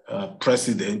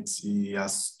president. He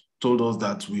has told us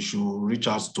that we should reach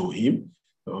out to him.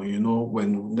 You know,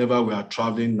 whenever we are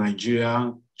traveling,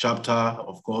 Nigeria chapter,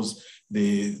 of course,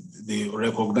 they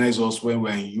recognize us when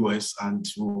we're in US, and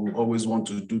we always want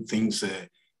to do things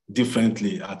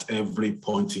differently at every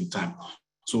point in time.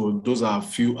 So those are a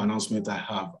few announcements I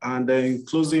have. And in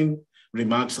closing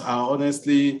remarks, I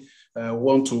honestly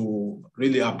want to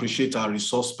really appreciate our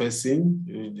resource person.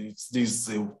 This is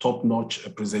a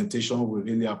top-notch presentation. We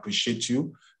really appreciate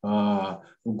you,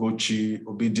 Ugochi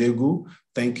Obidegu.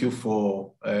 Thank you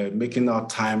for making our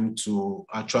time to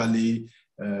actually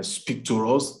speak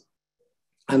to us.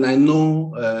 And I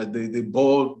know the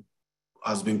ball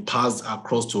has been passed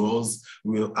across to us.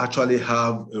 We'll actually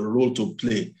have a role to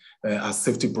play as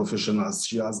safety professionals.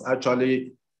 She has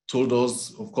actually told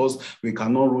us, of course, we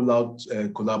cannot rule out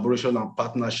collaboration and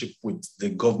partnership with the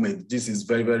government. This is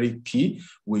very, very key.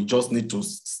 We just need to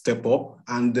step up.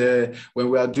 And when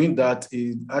we are doing that,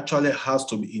 it actually has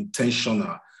to be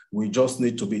intentional. We just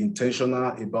need to be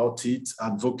intentional about it.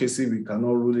 Advocacy, we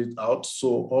cannot rule it out. So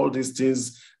all these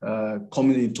things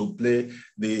coming into play,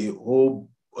 the whole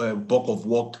bulk of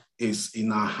work is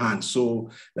in our hands. So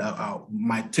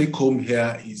my take home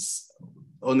here is,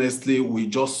 honestly, we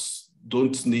just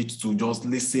don't need to just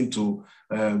listen to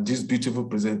this beautiful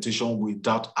presentation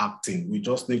without acting. We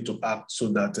just need to act so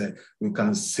that we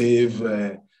can save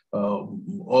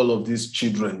all of these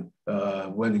children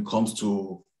when it comes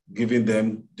to giving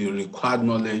them the required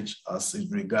knowledge as it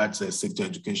regards safety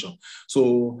education.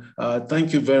 So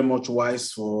thank you very much,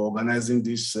 WISE, for organizing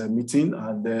this meeting.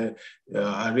 And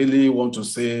I really want to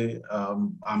say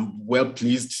I'm well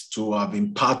pleased to have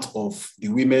been part of the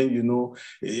women. You know,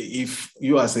 if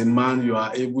you as a man, you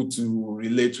are able to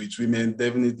relate with women,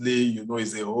 definitely, you know,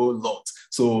 it's a whole lot.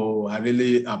 So I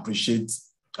really appreciate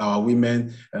our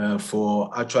women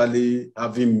for actually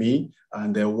having me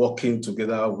and working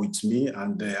together with me.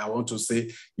 And I want to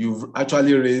say you've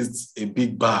actually raised a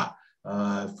big bar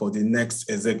for the next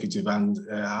executive. And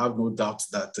I have no doubt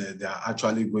that they are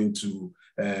actually going to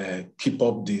keep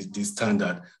up the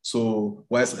standard. So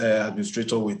WISE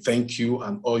Administrator, we thank you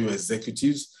and all your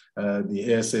executives, the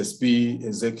ASSP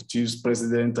executives,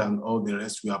 president, and all the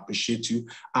rest. We appreciate you.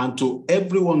 And to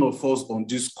every one of us on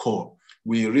this call,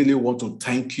 we really want to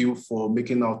thank you for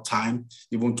making our time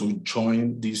even to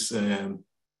join this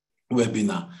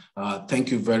webinar.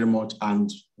 Thank you very much.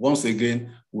 And once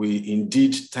again, we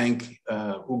indeed thank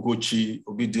Ugochi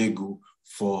Obidegu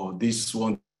for this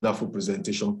wonderful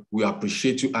presentation. We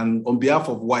appreciate you. And on behalf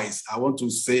of WISE, I want to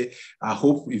say, I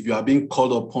hope if you are being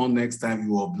called upon next time,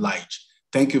 you oblige.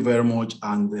 Thank you very much.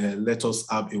 And let us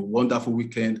have a wonderful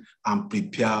weekend and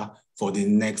prepare for the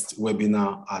next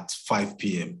webinar at 5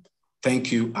 p.m.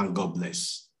 Thank you and God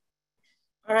bless.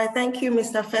 All right, thank you,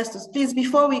 Mr. Festus. Please,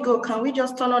 before we go, can we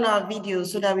just turn on our video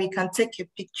so that we can take a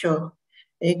picture,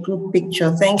 a group picture?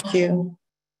 Thank you.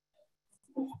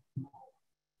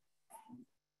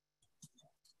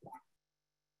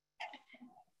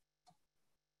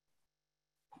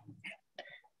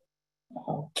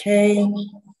 Okay.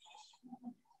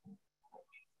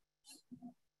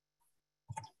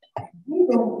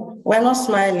 We're not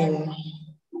smiling.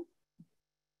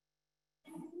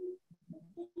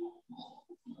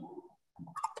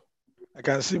 I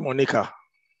can see Monica.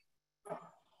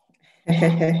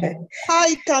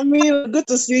 Hi, Camille. Good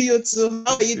to see you too.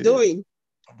 How are you doing?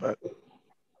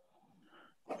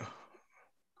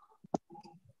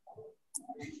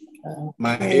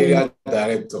 My area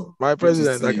director. My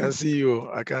president, I can see you.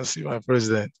 I can see my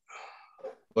president.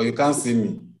 But you can't see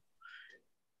me.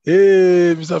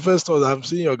 Hey, Mr. Festus, I'm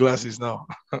seeing your glasses now.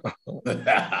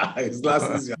 His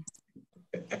glasses.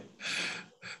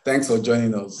 Thanks for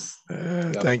joining us.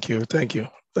 Thank you. Thank you.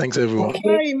 Thanks, everyone.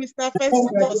 Hi, Mr.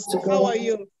 Festus. How are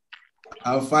you?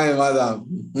 I'm fine, madam.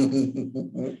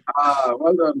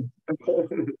 Well done.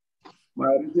 My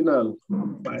original.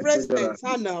 My President,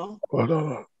 how now? Oh,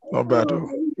 no. Not bad.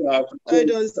 Well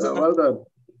done, sir. Well done.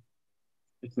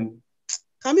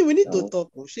 Kami, we need to talk.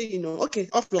 Okay,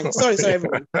 offline. Sorry,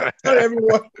 everyone. Sorry,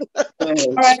 everyone.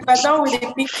 All right, we're done with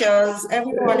the pictures.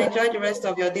 Everyone enjoy the rest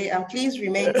of your day and please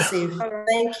remain safe.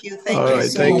 Thank you. Thank you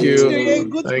so thank much. you.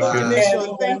 Good Thank coordination.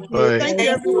 you. Thank you. Bye. Thank you,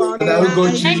 everyone.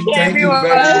 Thank you, everyone.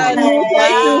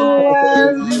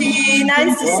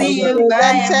 Nice to see you.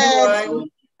 Bye, everyone.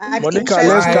 Monica,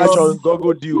 let's catch on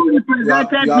Google Dew.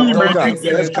 Monica,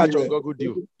 let's catch on Google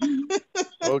Dew.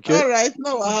 Okay. All right,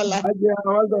 no wahala.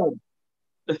 Well done.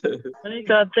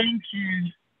 Monica, thank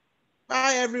you.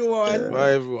 Bye, everyone.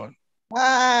 Bye, everyone.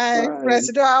 Bye.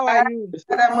 President, how are you?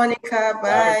 Bye, Monica.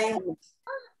 Bye.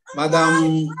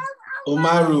 Madam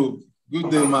Omaru, good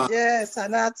day, ma. Yes,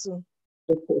 Anatu.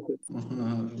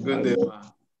 Good day, ma.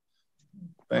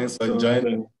 Thanks for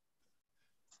joining.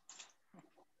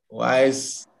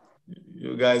 Wise,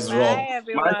 you guys rock. Bye,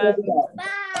 everyone.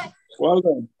 Bye. Well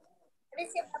done.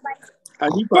 Thank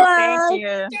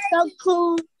you. So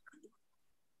cool.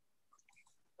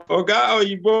 Oga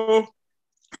Oyibo,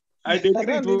 I agree.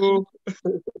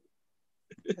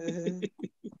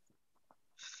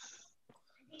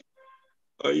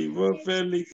 Oyibo Felix.